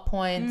plot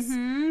points.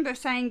 Mm-hmm. They're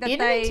saying that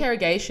in an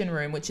interrogation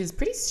room, which is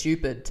pretty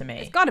stupid to me.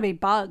 It's got to be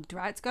bugged,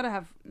 right? It's got to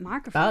have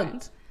microphones.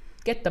 Bugged.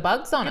 Get the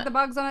bugs on it. Get the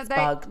bugs on it.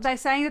 Bugged. They're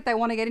saying that they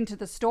want to get into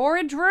the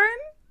storage room.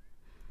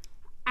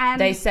 And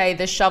they say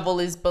the shovel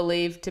is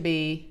believed to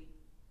be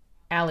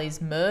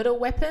Ali's murder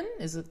weapon.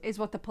 Is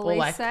what the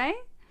police say.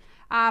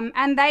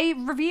 And they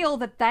reveal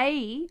that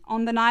they,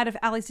 on the night of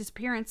Ali's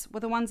disappearance, were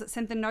the ones that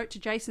sent the note to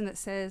Jason that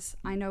says,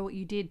 I know what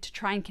you did, to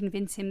try and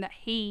convince him that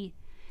he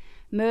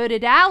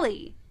murdered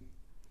Ali.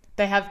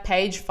 They have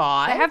page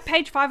 5. They have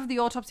page 5 of the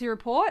autopsy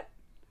report.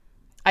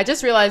 I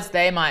just realised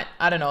they might...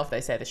 I don't know if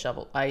they say the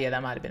shovel. Oh, yeah,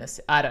 that might have been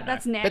I don't know.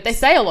 That's next. But they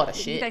say a lot of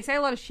shit. They say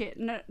a lot of shit.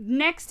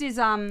 Next is...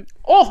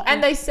 Oh,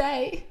 and they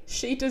say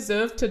she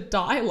deserved to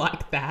die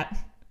like that.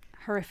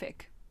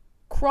 Horrific.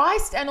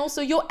 Christ, and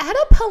also you're at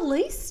a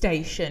police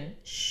station.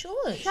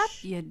 Shush.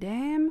 Shut your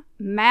damn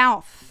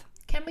mouth.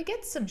 Can we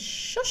get some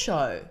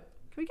shusho?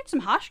 Can we get some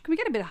hush? Can we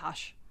get a bit of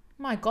hush?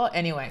 My God.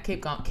 Anyway, keep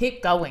going.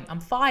 Keep going.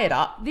 I'm fired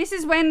up. This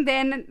is when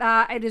then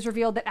it is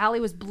revealed that Ali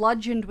was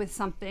bludgeoned with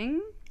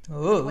something.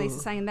 Ooh. The police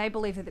are saying they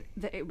believe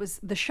that it was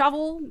the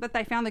shovel that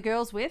they found the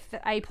girls with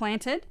that A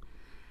planted.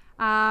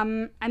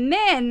 And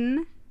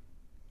then,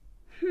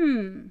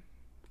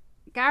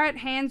 Garrett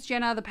hands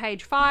Jenna the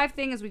page 5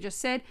 thing, as we just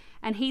said,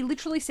 and he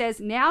literally says,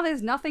 now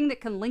there's nothing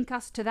that can link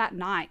us to that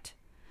night.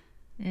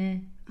 Oh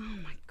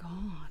my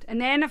God.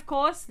 And then, of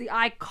course, the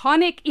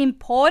iconic,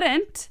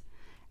 important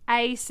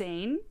A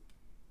scene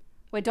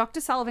where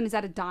Dr. Sullivan is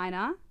at a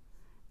diner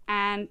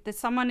and there's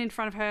someone in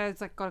front of her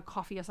that's like got a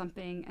coffee or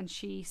something, and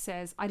she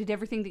says, I did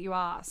everything that you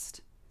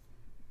asked.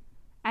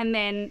 And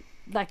then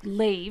like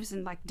leaves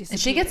and like disappears. And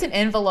she gets an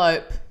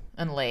envelope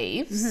and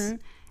leaves. Mm-hmm.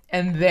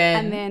 And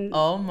then,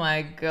 oh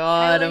my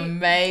God,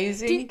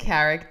 amazing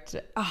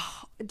character.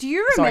 Oh, do you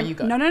remember? Sorry, you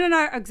go.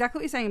 No. Exactly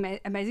what you're saying.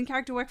 Amazing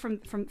character work from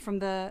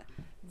the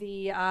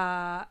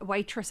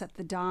waitress at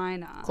the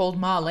diner. Called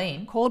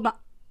Marlene.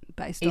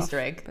 Based Easter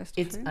off, egg.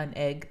 It's an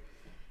egg.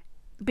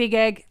 Big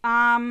egg.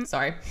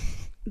 Sorry.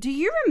 Do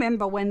you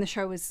remember when the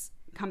show was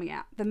coming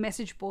out? The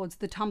message boards,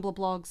 the Tumblr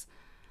blogs.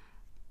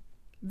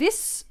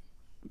 This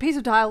piece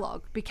of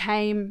dialogue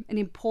became an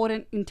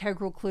important,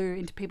 integral clue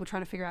into people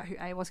trying to figure out who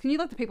A was. Can you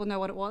let the people know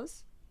what it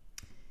was?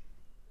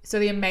 So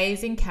the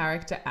amazing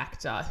character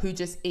actor who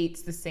just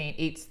eats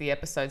the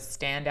episode's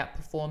standout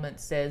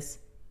performance says,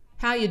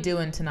 how you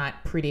doing tonight,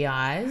 pretty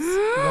eyes?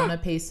 Want a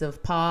piece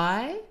of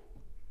pie?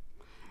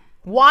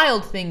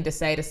 Wild thing to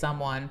say to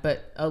someone,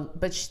 but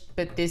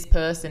this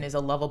person is a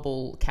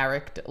lovable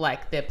character.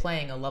 Like, they're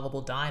playing a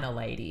lovable diner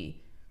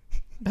lady.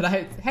 But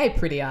hey,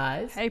 pretty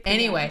eyes. Hey,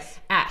 pretty anyway, eyes.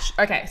 Ash.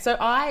 Okay, so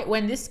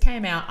when this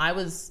came out, I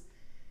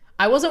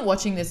wasn't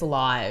watching this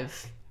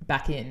live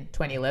back in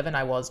 2011.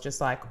 I was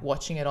just like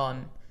watching it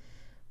on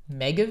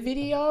Mega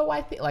Video,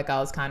 I think. Like, I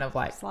was kind of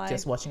like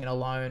just watching it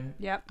alone.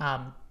 Yep.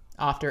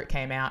 After it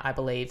came out, I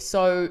believe.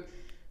 So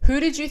who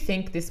did you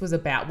think this was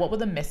about? What were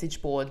the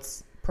message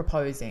boards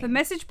proposing? The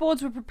message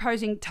boards were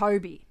proposing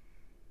Toby.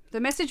 The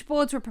message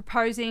boards were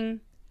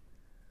proposing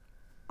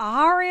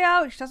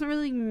Aria, which doesn't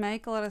really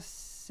make a lot of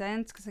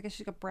sense because I guess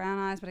she's got brown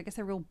eyes, but I guess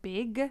they're real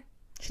big.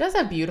 She does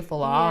have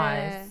beautiful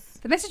eyes.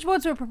 The message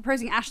boards were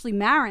proposing Ashley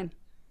Marin.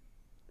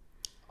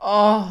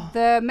 Oh.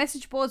 The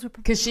message boards were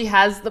because she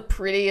has the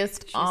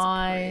prettiest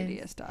eyes. The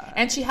prettiest eyes.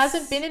 And she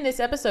hasn't been in this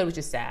episode, which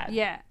is sad.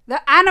 Yeah.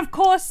 And of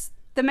course,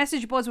 the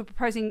message boards were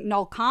proposing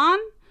Noel Khan.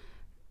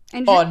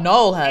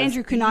 Noel has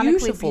Andrew canonically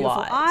beautiful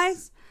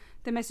eyes.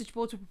 The message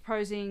boards were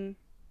proposing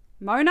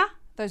Mona,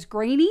 those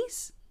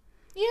greenies.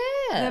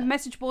 Yeah. The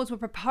message boards were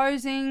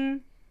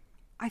proposing,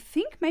 I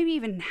think maybe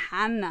even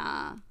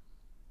Hannah.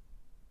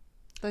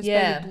 Those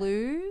baby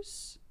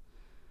blues.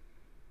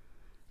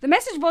 The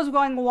message was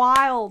going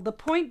wild. The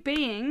point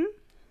being,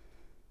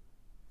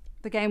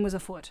 the game was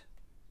afoot.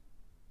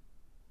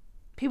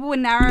 People were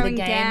narrowing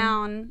game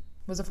down.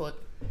 Was afoot.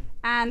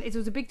 And it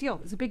was a big deal.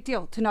 It was a big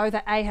deal to know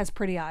that A has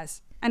pretty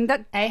eyes. And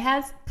that A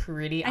has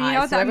pretty And eyes. you know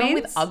what so that everyone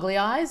means? with ugly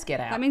eyes, get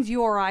out. that means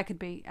you or I could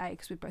be A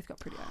because we've both got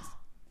pretty eyes.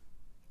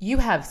 You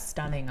have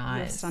stunning eyes.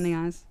 Yeah, stunning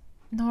eyes.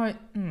 No,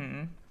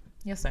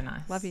 you're so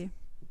nice. Love you.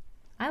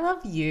 I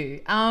love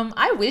you.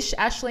 I wish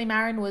Ashley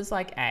Marin was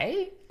like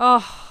A.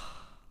 Oh,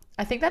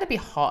 I think that'd be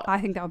hot. I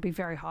think that would be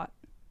very hot.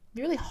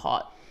 Really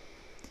hot.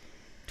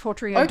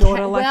 Torturing your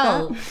daughter like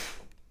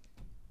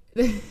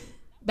that.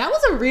 That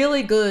was a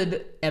really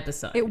good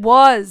episode. It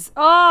was.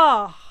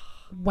 Oh,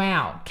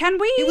 Wow.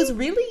 It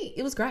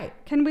was great.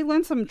 Can we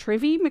learn some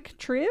trivia,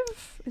 McTriv?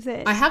 Is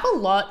it? I have a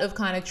lot of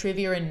kind of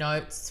trivia and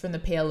notes from the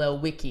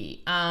PLL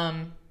wiki.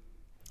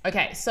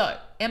 Okay, so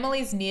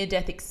Emily's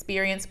near-death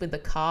experience with the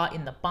car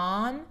in the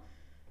barn,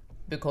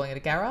 we're calling it a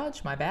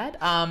garage, my bad,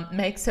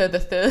 makes her the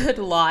third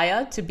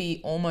liar to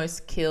be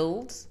almost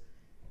killed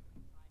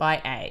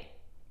by A.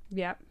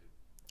 Yep.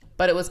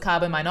 But it was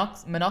carbon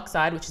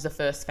monoxide, which is a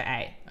first for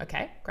A.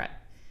 Okay, great.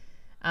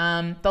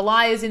 The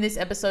liars in this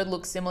episode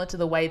look similar to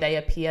the way they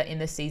appear in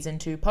the season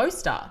 2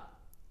 poster.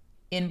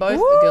 In both,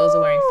 the girls are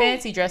wearing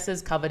fancy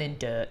dresses covered in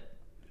dirt.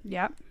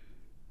 Yep.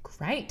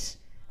 Great.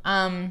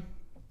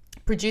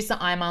 Producer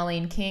I.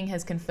 Marlene King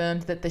has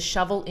confirmed that the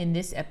shovel in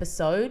this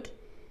episode,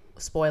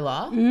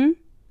 spoiler,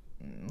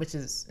 which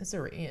is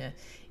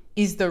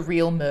the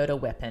real murder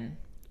weapon.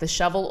 The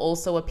shovel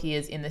also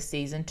appears in the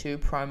season 2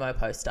 promo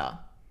poster.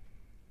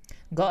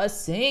 Got a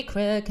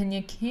secret, can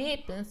you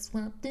keep it?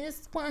 Swap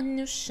this one,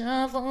 your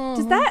shovel.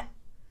 Does that,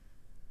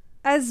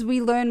 as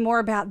we learn more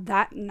about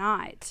that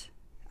night,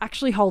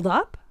 actually hold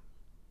up?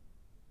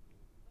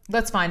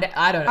 Let's find it.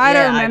 I don't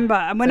remember.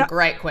 And it's a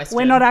great question.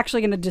 We're not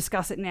actually going to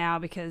discuss it now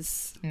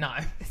because No.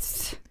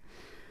 it's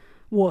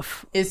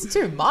woof. It's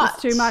too much.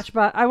 It's too much,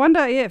 but I wonder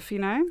if,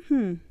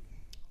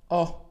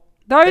 Oh.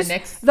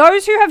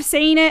 Those who have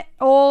seen it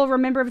all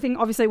remember everything.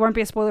 Obviously, it won't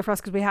be a spoiler for us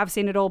because we have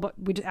seen it all, but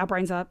our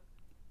brains are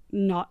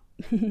not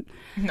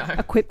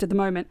equipped at the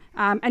moment.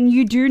 And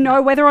you do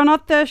know whether or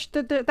not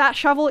that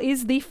shovel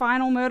is the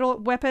final murder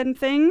weapon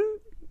thing.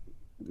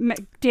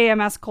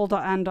 DMS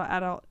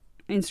call.and.adult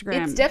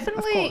Instagram. It's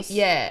definitely,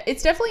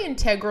 it's definitely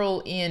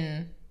integral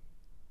in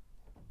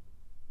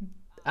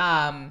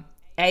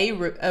a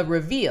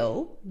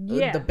reveal,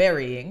 the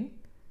burying.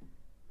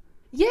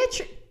 Yeah,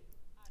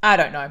 I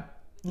don't know.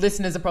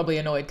 Listeners are probably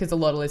annoyed because a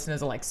lot of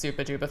listeners are like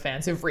super duper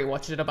fans who've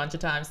rewatched it a bunch of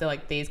times. They're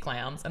like, these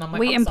clowns. And I'm like,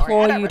 we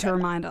implore you to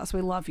remind us.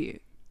 We love you.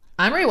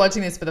 I'm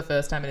rewatching this for the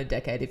first time in a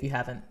decade if you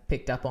haven't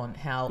picked up on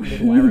how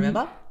little I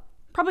remember.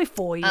 Probably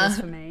 4 years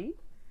for me.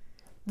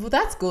 Well,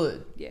 that's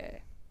good. Yeah.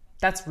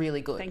 That's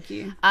really good. Thank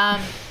you.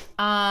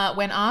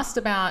 When asked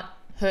about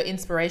her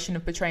inspiration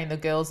of portraying the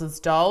girls as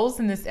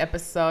dolls in this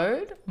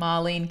episode,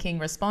 Marlene King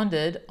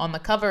responded, on the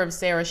cover of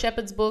Sarah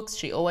Shepard's books,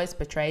 she always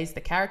portrays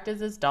the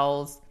characters as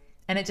dolls.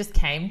 And it just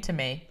came to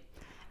me.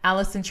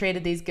 Alison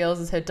treated these girls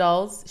as her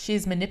dolls.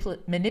 She's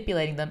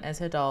manipulating them as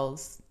her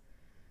dolls.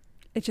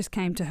 It just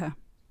came to her.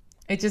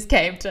 It just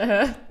came to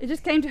her. It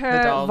just came to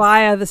her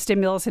via the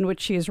stimulus in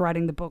which she is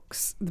writing the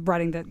books,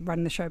 writing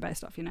the show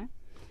based off,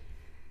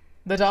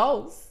 The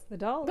dolls. The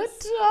dolls. The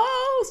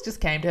dolls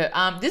just came to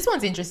her. This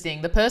one's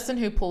interesting. The person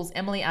who pulls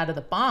Emily out of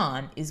the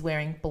barn is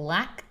wearing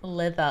black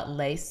leather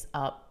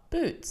lace-up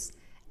boots.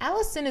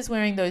 Alison is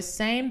wearing those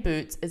same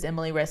boots as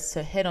Emily rests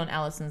her head on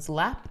Alison's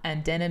lap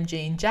and denim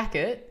jean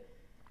jacket.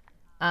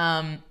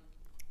 And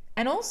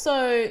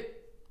also,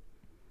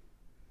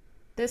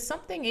 there's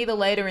something either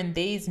later in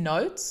these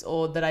notes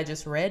or that I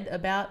just read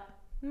about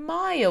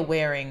Maya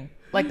wearing.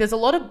 Like, there's a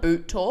lot of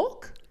boot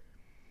talk.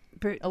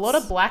 Boots. A lot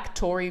of black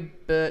Tory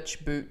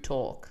Burch boot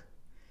talk.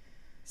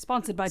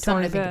 Sponsored by Something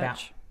Tory to think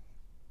Burch.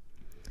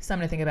 about.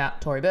 Something to think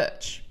about Tory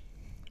Burch.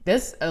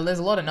 There's a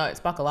lot of notes.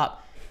 Buckle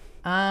up.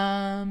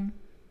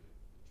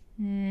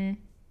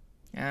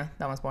 Yeah,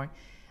 that one's boring.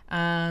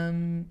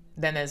 Then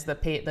there's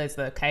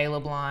the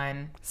Caleb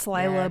line.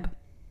 Slaylub.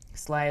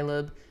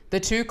 Slaylub. The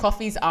 2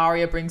 coffees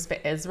Aria brings for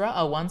Ezra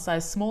are one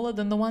size smaller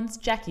than the ones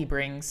Jackie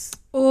brings.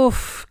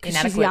 Oof, because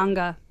she's Inadequate.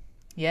 younger.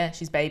 Yeah,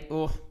 she's baby.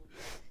 Oof.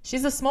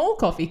 She's a small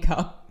coffee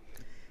cup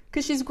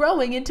because she's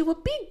growing into a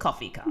big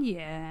coffee cup.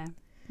 Yeah.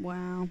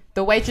 Wow.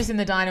 The waitress in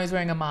the diner is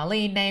wearing a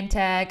Marlene name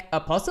tag, a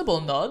possible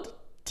nod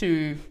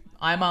to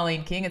I,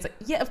 Marlene King. It's like,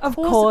 yeah, of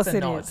course it's a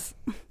nod. Is.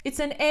 It's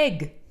an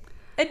egg.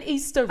 An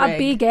Easter egg. A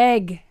big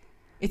egg.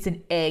 It's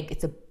an egg.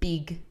 It's a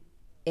big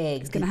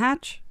egg. It's going to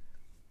hatch.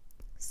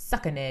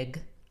 Suck an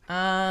egg.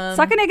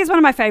 Suck an egg is one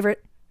of my favourite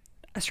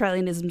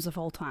Australianisms of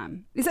all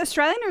time. Is it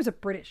Australian or is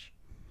it British?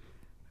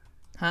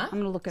 Huh? I'm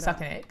going to look it Suck up.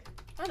 Suck an egg?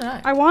 I don't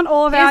know. I want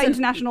all of our Here's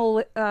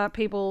international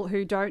people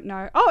who don't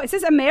know. Oh, it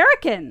says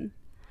American.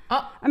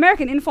 Oh.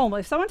 American informal.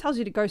 If someone tells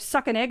you to go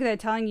suck an egg, they're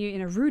telling you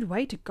in a rude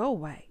way to go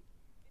away.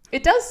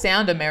 It does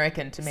sound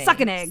American to me.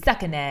 Suck an egg.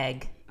 Suck an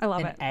egg. I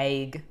love it. An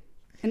egg.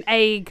 An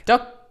egg.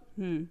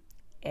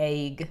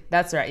 Egg.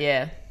 That's right,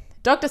 yeah.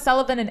 Dr.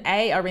 Sullivan and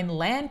A are in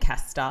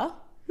Lancaster.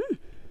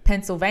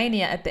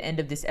 Pennsylvania at the end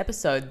of this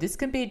episode. This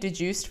can be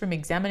deduced from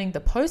examining the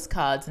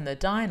postcards in the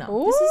diner.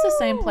 This is the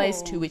same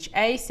place to which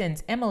A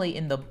sends Emily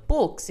in the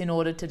books in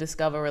order to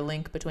discover a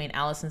link between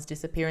Allison's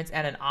disappearance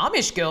and an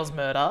Amish girl's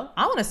murder.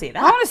 I want to see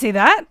that. I want to see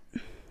that.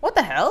 What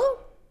the hell?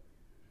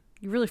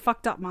 You really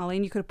fucked up,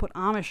 Marlene. You could have put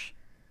Amish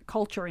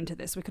culture into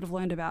this. We could have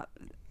learned about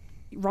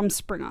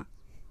Rumspringer.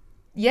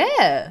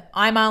 Yeah.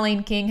 I'm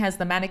Arlene King has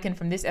the mannequin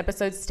from this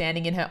episode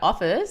standing in her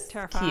office.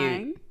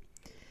 Terrifying. Cute.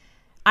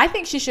 I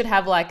think she should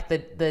have like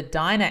the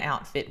diner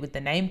outfit with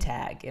the name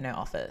tag in her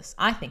office.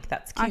 I think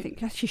that's cute. I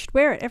think she should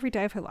wear it every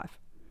day of her life.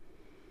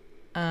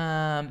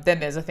 Then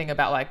there's a thing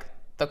about like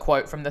the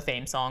quote from the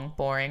theme song.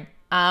 Boring.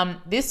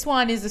 This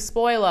one is a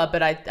spoiler,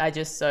 but I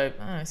just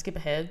skip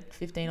ahead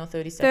 15 or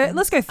 30 seconds.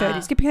 Let's go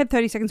 30. Skip ahead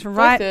 30 seconds from go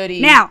right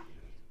 30. now.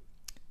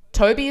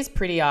 Toby is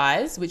pretty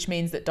eyes, which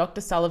means that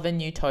Dr. Sullivan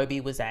knew Toby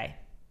was A.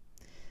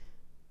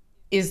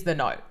 Is the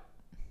note.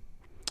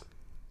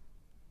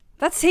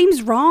 That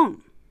seems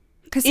wrong.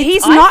 Because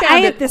he's not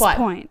A at this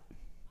point.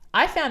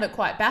 I found it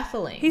quite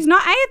baffling. He's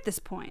not A at this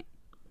point.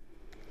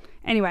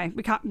 Anyway,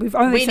 we've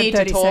only said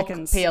 30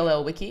 seconds. We need to talk,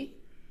 PLL Wiki.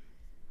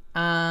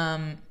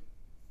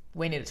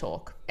 We need to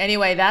talk.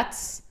 Anyway,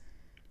 that's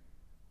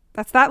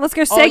that. Let's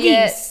go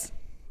Seggies.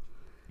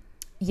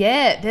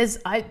 Yeah,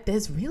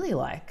 there's really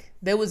like,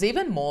 there was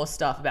even more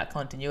stuff about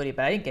continuity,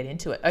 but I didn't get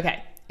into it.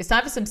 Okay, it's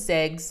time for some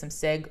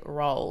seg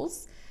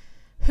rolls.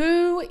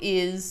 Who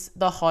is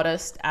the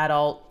hottest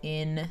adult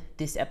in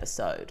this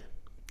episode?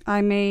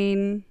 I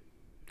mean,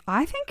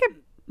 I think it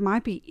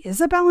might be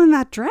Isabel in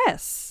that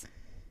dress.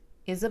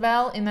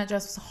 Isabel in that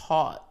dress was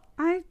hot.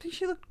 I think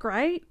she looked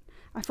great.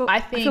 I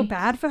feel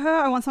bad for her.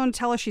 I want someone to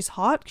tell her she's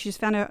hot. She's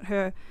found out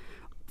her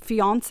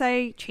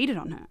fiance cheated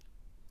on her.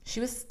 She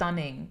was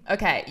stunning.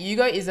 Okay, you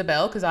go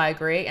Isabel because I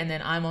agree. And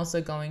then I'm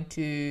also going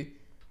to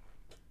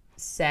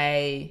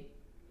say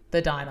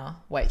the diner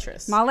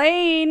waitress.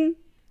 Marlene,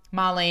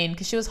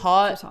 because she was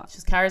hot. She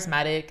was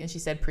charismatic and she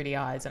said pretty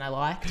eyes and I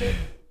liked it.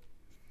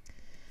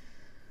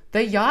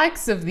 The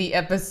yikes of the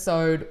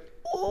episode.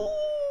 Ooh,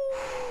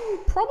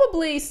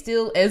 probably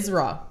still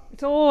Ezra.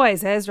 It's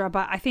always Ezra,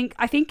 but I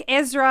think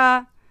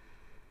Ezra,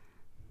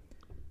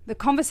 the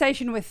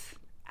conversation with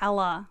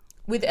Ella.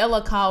 With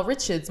Ella Carl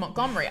Richards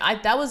Montgomery.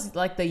 That was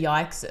like the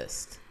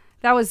yikesest.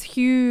 That was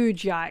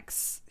huge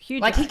yikes.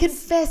 Huge like yikes. He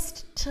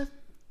confessed to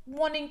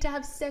wanting to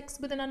have sex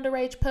with an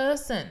underage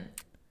person.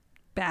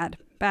 Bad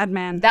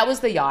man. That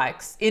was the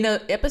yikes. In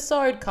an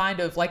episode kind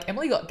of like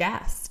Emily got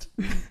gassed.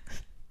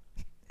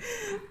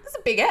 That's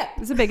a big ep.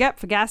 It's a big ep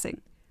for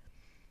gassing.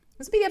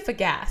 It's a big ep for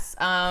gas.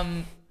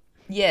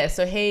 Yeah,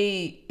 so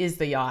he is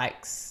the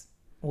yikes.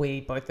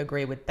 We both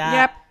agree with that.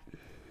 Yep.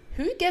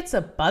 Who gets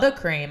a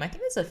buttercream? I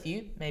think there's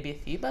maybe a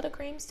few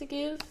buttercreams to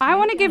give. I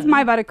want to give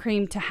my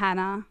buttercream to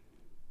Hannah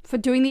for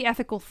doing the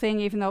ethical thing,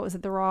 even though it was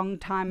at the wrong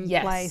time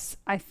and place.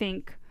 I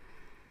think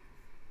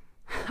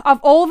of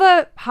all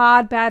the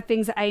hard, bad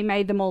things that A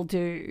made them all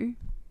do,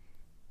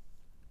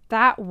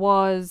 that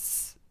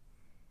was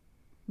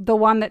the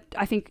one that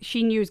I think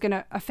she knew was going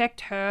to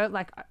affect her,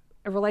 like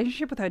a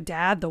relationship with her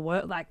dad,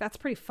 like that's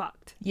pretty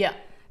fucked. Yeah.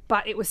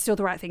 But it was still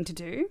the right thing to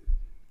do.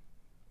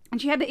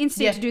 And she had the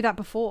instinct to do that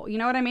before. You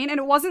know what I mean? And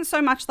it wasn't so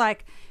much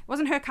like, it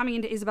wasn't her coming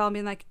into Isabel and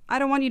being like, I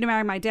don't want you to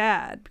marry my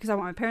dad because I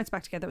want my parents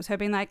back together. It was her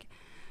being like,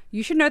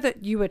 you should know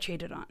that you were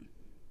cheated on.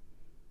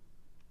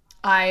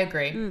 I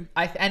agree.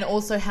 And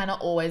also Hannah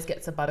always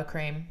gets a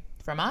buttercream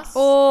from us.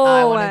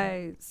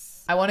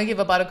 Always. I want to give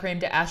a buttercream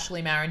to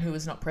Ashley Marin, who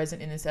was not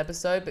present in this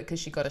episode because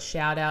she got a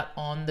shout out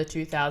on the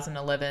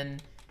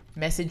 2011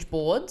 message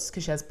boards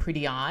because she has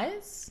pretty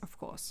eyes. Of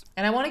course.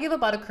 And I want to give a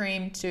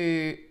buttercream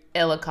to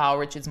Ella Carl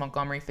Richards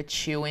Montgomery for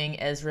chewing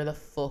Ezra the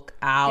fuck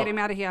out. Get him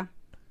out of here.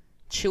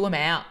 Chew him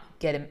out.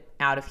 Get him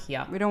out of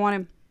here. We don't want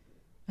him.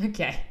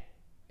 Okay.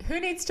 Who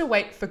needs to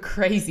wait for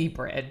crazy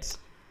bread?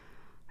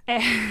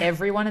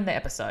 Everyone in the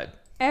episode.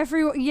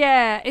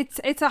 Yeah,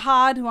 it's a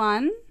hard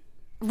one.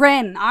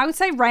 Ren. I would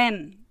say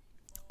Ren.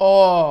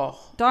 Oh.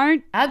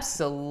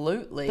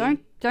 Absolutely.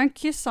 Don't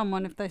kiss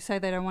someone if they say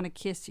they don't want to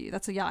kiss you.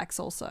 That's a yikes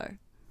also.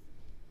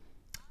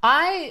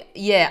 I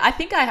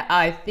think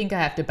I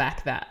have to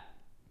back that.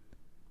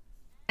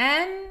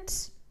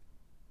 And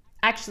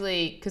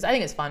actually, because I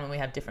think it's fun when we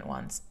have different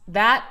ones.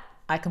 That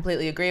I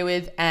completely agree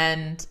with.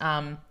 And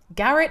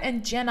Garrett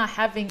and Jen are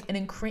having an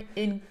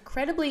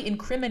incredibly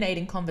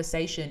incriminating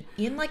conversation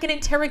in like an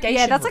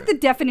interrogation room. That's like the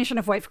definition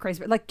of wait for crazy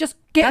bread. Like just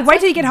wait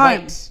till you get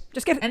home.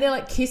 And they're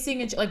like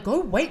kissing and like, go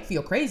wait for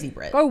your crazy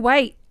bread. Go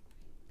wait.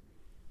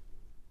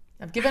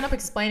 I've given up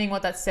explaining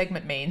what that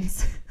segment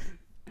means.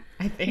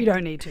 I think. You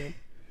don't need to.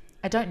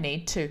 I don't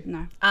need to.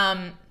 No.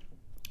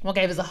 What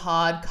gave us a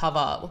hard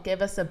cover? What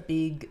gave us a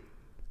big,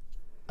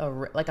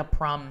 like a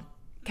prom?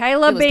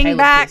 Caleb being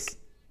back.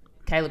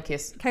 Caleb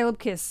kiss.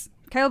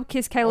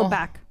 Caleb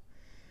back.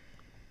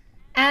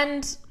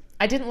 And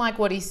I didn't like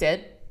what he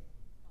said,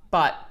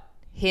 but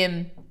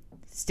him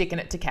sticking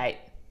it to Kate.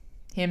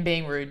 Him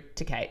being rude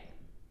to Kate.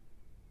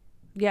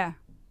 Yeah.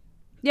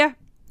 You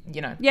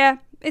know. Yeah.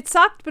 It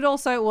sucked, but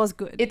also it was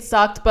good. It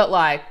sucked, but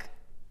like,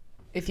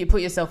 if you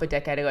put yourself a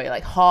decade ago, you're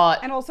like hot.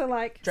 And also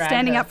like Drag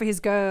standing her. up for his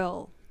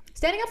girl.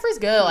 Standing up for his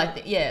girl, I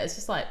think. Yeah, it's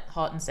just like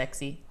hot and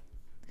sexy.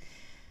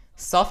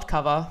 Soft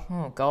cover.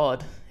 Oh,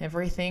 God.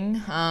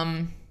 Everything.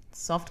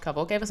 Soft cover.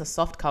 What gave us a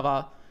soft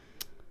cover?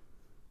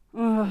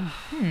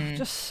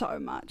 Just so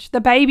much. The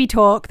baby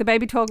talk between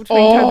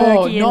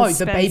Toberky and no,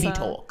 Spencer. the baby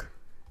talk.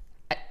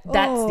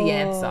 That's the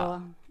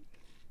answer.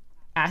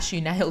 Ash,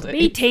 you nailed it.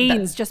 Be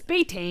teens. Just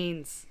be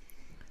teens.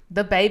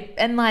 The babe,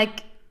 and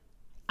like,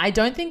 I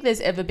don't think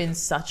there's ever been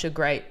such a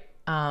great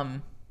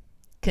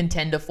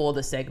contender for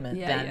the segment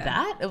than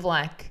that of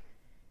like,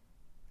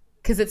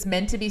 because it's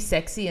meant to be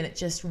sexy and it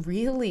just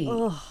really.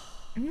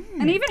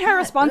 And even her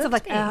response of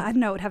like, I don't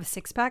know, it would have a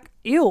six pack.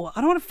 Ew,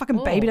 I don't want a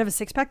fucking baby to have a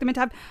six pack. They're meant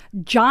to have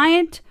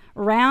giant,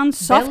 round,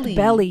 soft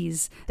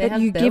bellies that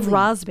you give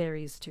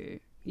raspberries to.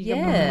 You give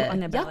them on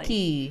their belly.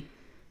 Yucky.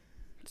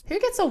 Who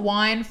gets a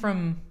wine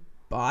from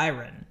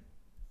Byron?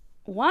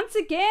 Once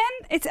again,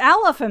 it's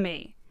Ella for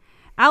me.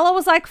 Ella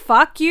was like,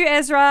 fuck you,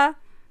 Ezra.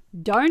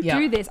 Don't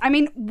do this. I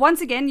mean,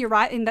 once again, you're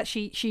right in that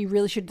she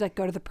really should like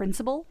go to the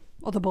principal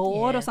or the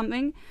board or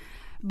something.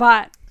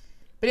 But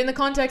in the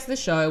context of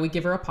the show, we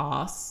give her a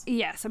pass.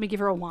 Yes, and we give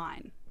her a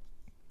wine.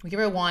 We give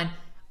her a wine.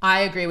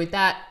 I agree with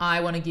that.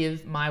 I want to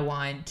give my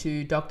wine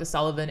to Dr.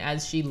 Sullivan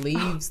as she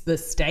leaves the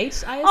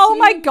state, I assume. Oh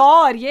my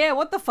God, yeah,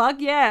 what the fuck,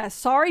 yeah.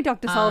 Sorry,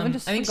 Dr. Sullivan,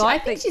 just forgot. I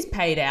think she's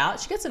paid out.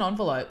 She gets an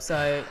envelope,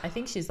 so I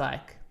think she's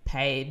like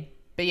paid.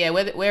 But yeah,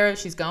 wherever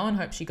she's going,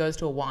 hope she goes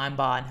to a wine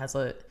bar and has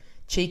a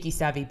cheeky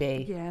savvy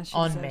bee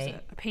on me.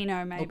 It. A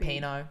Pinot, maybe. Or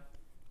Pinot.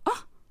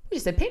 Oh, we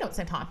just said Pinot at the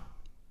same time.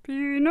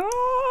 Pinot Noir.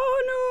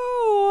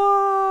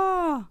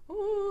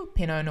 Ooh,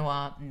 Pinot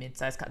Noir,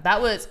 mid-sized cut.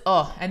 That was,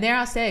 and there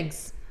are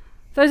segs.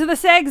 Those are the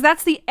segs.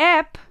 That's the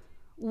ep.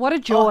 What a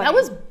joy. Oh, that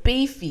was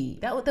beefy.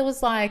 That was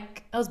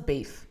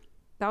beef.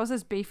 That was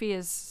as beefy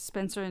as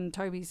Spencer and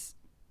Toby's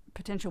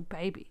potential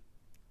baby.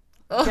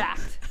 Oh.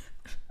 Jacked.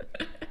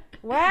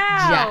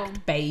 Wow.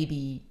 Jacked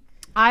baby.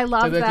 I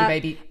love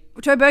that.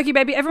 Toberky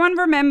baby. Everyone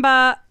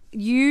remember,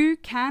 you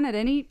can at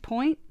any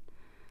point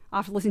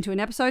after listening to an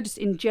episode, just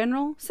in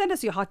general, send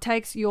us your hot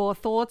takes, your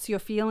thoughts, your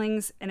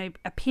feelings and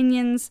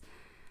opinions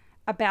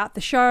about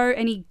the show,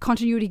 any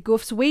continuity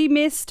goofs we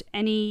missed,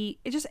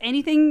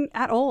 anything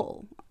at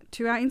all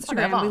to our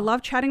Instagram. Whatever. We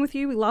love chatting with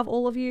you. We love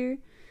all of you.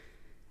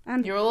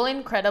 And you're all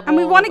incredible. And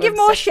we want to give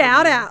more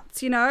shout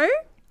outs, you know?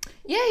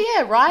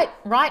 Yeah, right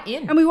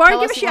in. And we won't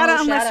give a shout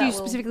out unless you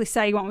specifically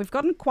say you want. We've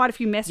gotten quite a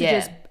few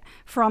messages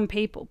from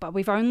people, but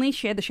we've only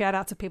shared the shout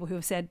outs of people who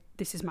have said,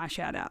 this is my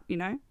shout out, you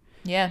know?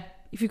 Yeah.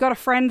 If you've got a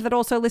friend that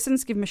also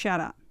listens, give them a shout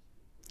out.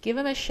 Give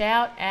them a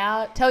shout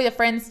out. Tell your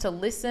friends to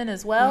listen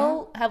as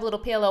well. Yeah. Have a little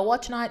PLO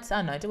watch nights. I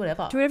don't know. Do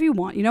whatever. Do whatever you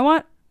want. You know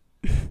what?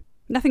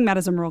 Nothing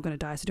matters and we're all going to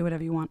die, so do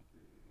whatever you want.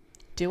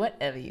 Do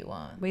whatever you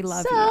want. We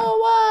love you. So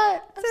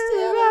what? I'm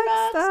still a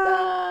rock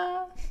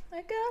star.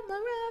 I got my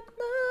rock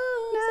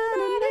moves. I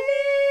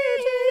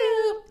need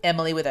you.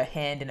 Emily with her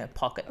hand in her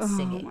pocket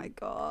singing. Oh my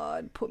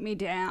God. Put me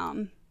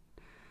down.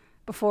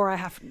 Before I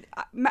have...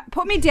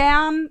 put me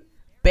down...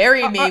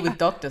 Bury me with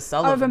Dr.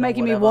 Sullivan. Over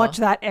making me watch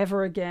that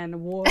ever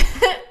again.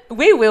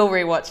 We will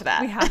rewatch that.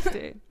 We have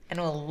to.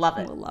 And we'll love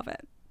it. We'll love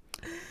it.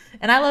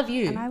 And I love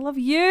you. And I love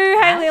you,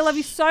 Hayley. I love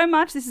you so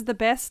much. This is the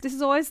best. This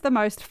is always the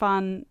most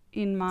fun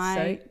in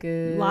my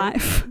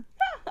life.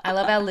 I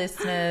love our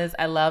listeners.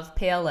 I love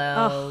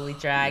PLL. We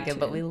drag it,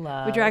 but we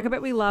love. We drag it,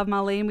 but we love.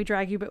 Marlene, we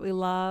drag you, but we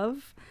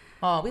love.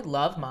 Oh, we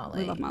love Marlene.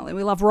 We love Marlene.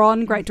 We love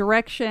Ron. Great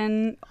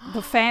direction.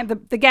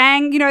 The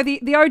gang. You know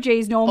the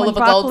OGs. Norman, Oliver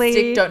Buckley.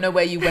 Goldstick. Don't know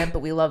where you went, but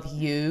we love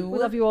you. We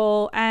love you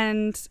all,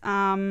 and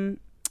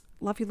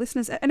love you,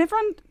 listeners, and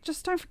everyone.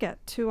 Just don't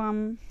forget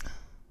to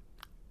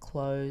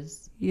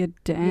close your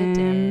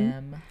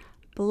damn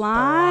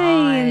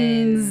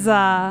blinds.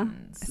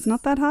 It's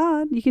not that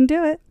hard. You can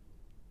do it.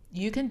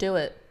 You can do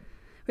it.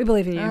 We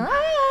believe in you.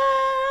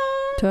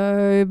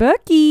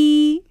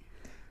 Toberky.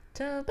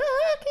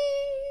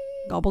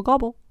 Gobble,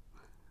 gobble.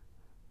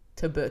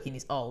 Toberky in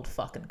his old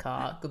fucking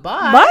car.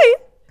 Goodbye. Bye.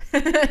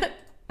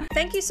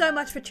 Thank you so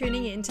much for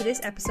tuning in to this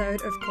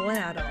episode of Call an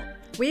Adult.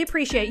 We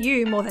appreciate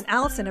you more than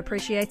Alison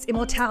appreciates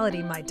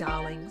immortality, my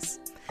darlings.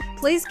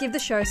 Please give the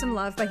show some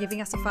love by giving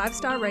us a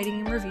 5-star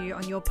rating and review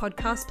on your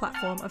podcast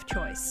platform of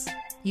choice.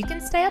 You can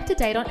stay up to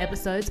date on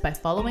episodes by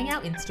following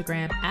our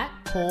Instagram at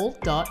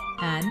call.an.adult,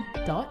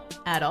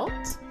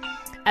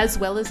 as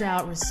well as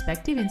our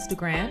respective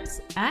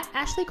Instagrams at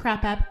Ashley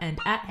Crapapp and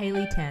at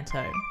Hayley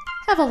Tanto.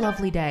 Have a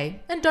lovely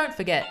day, and don't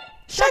forget,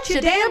 shut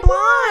your damn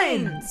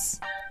blinds!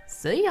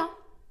 See ya!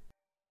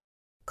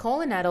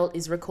 Call an Adult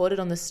is recorded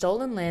on the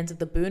stolen lands of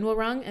the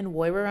Boonwurrung and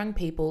Woiwurrung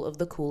people of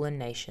the Kulin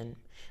Nation.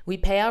 We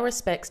pay our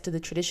respects to the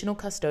traditional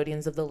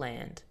custodians of the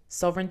land.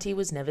 Sovereignty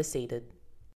was never ceded.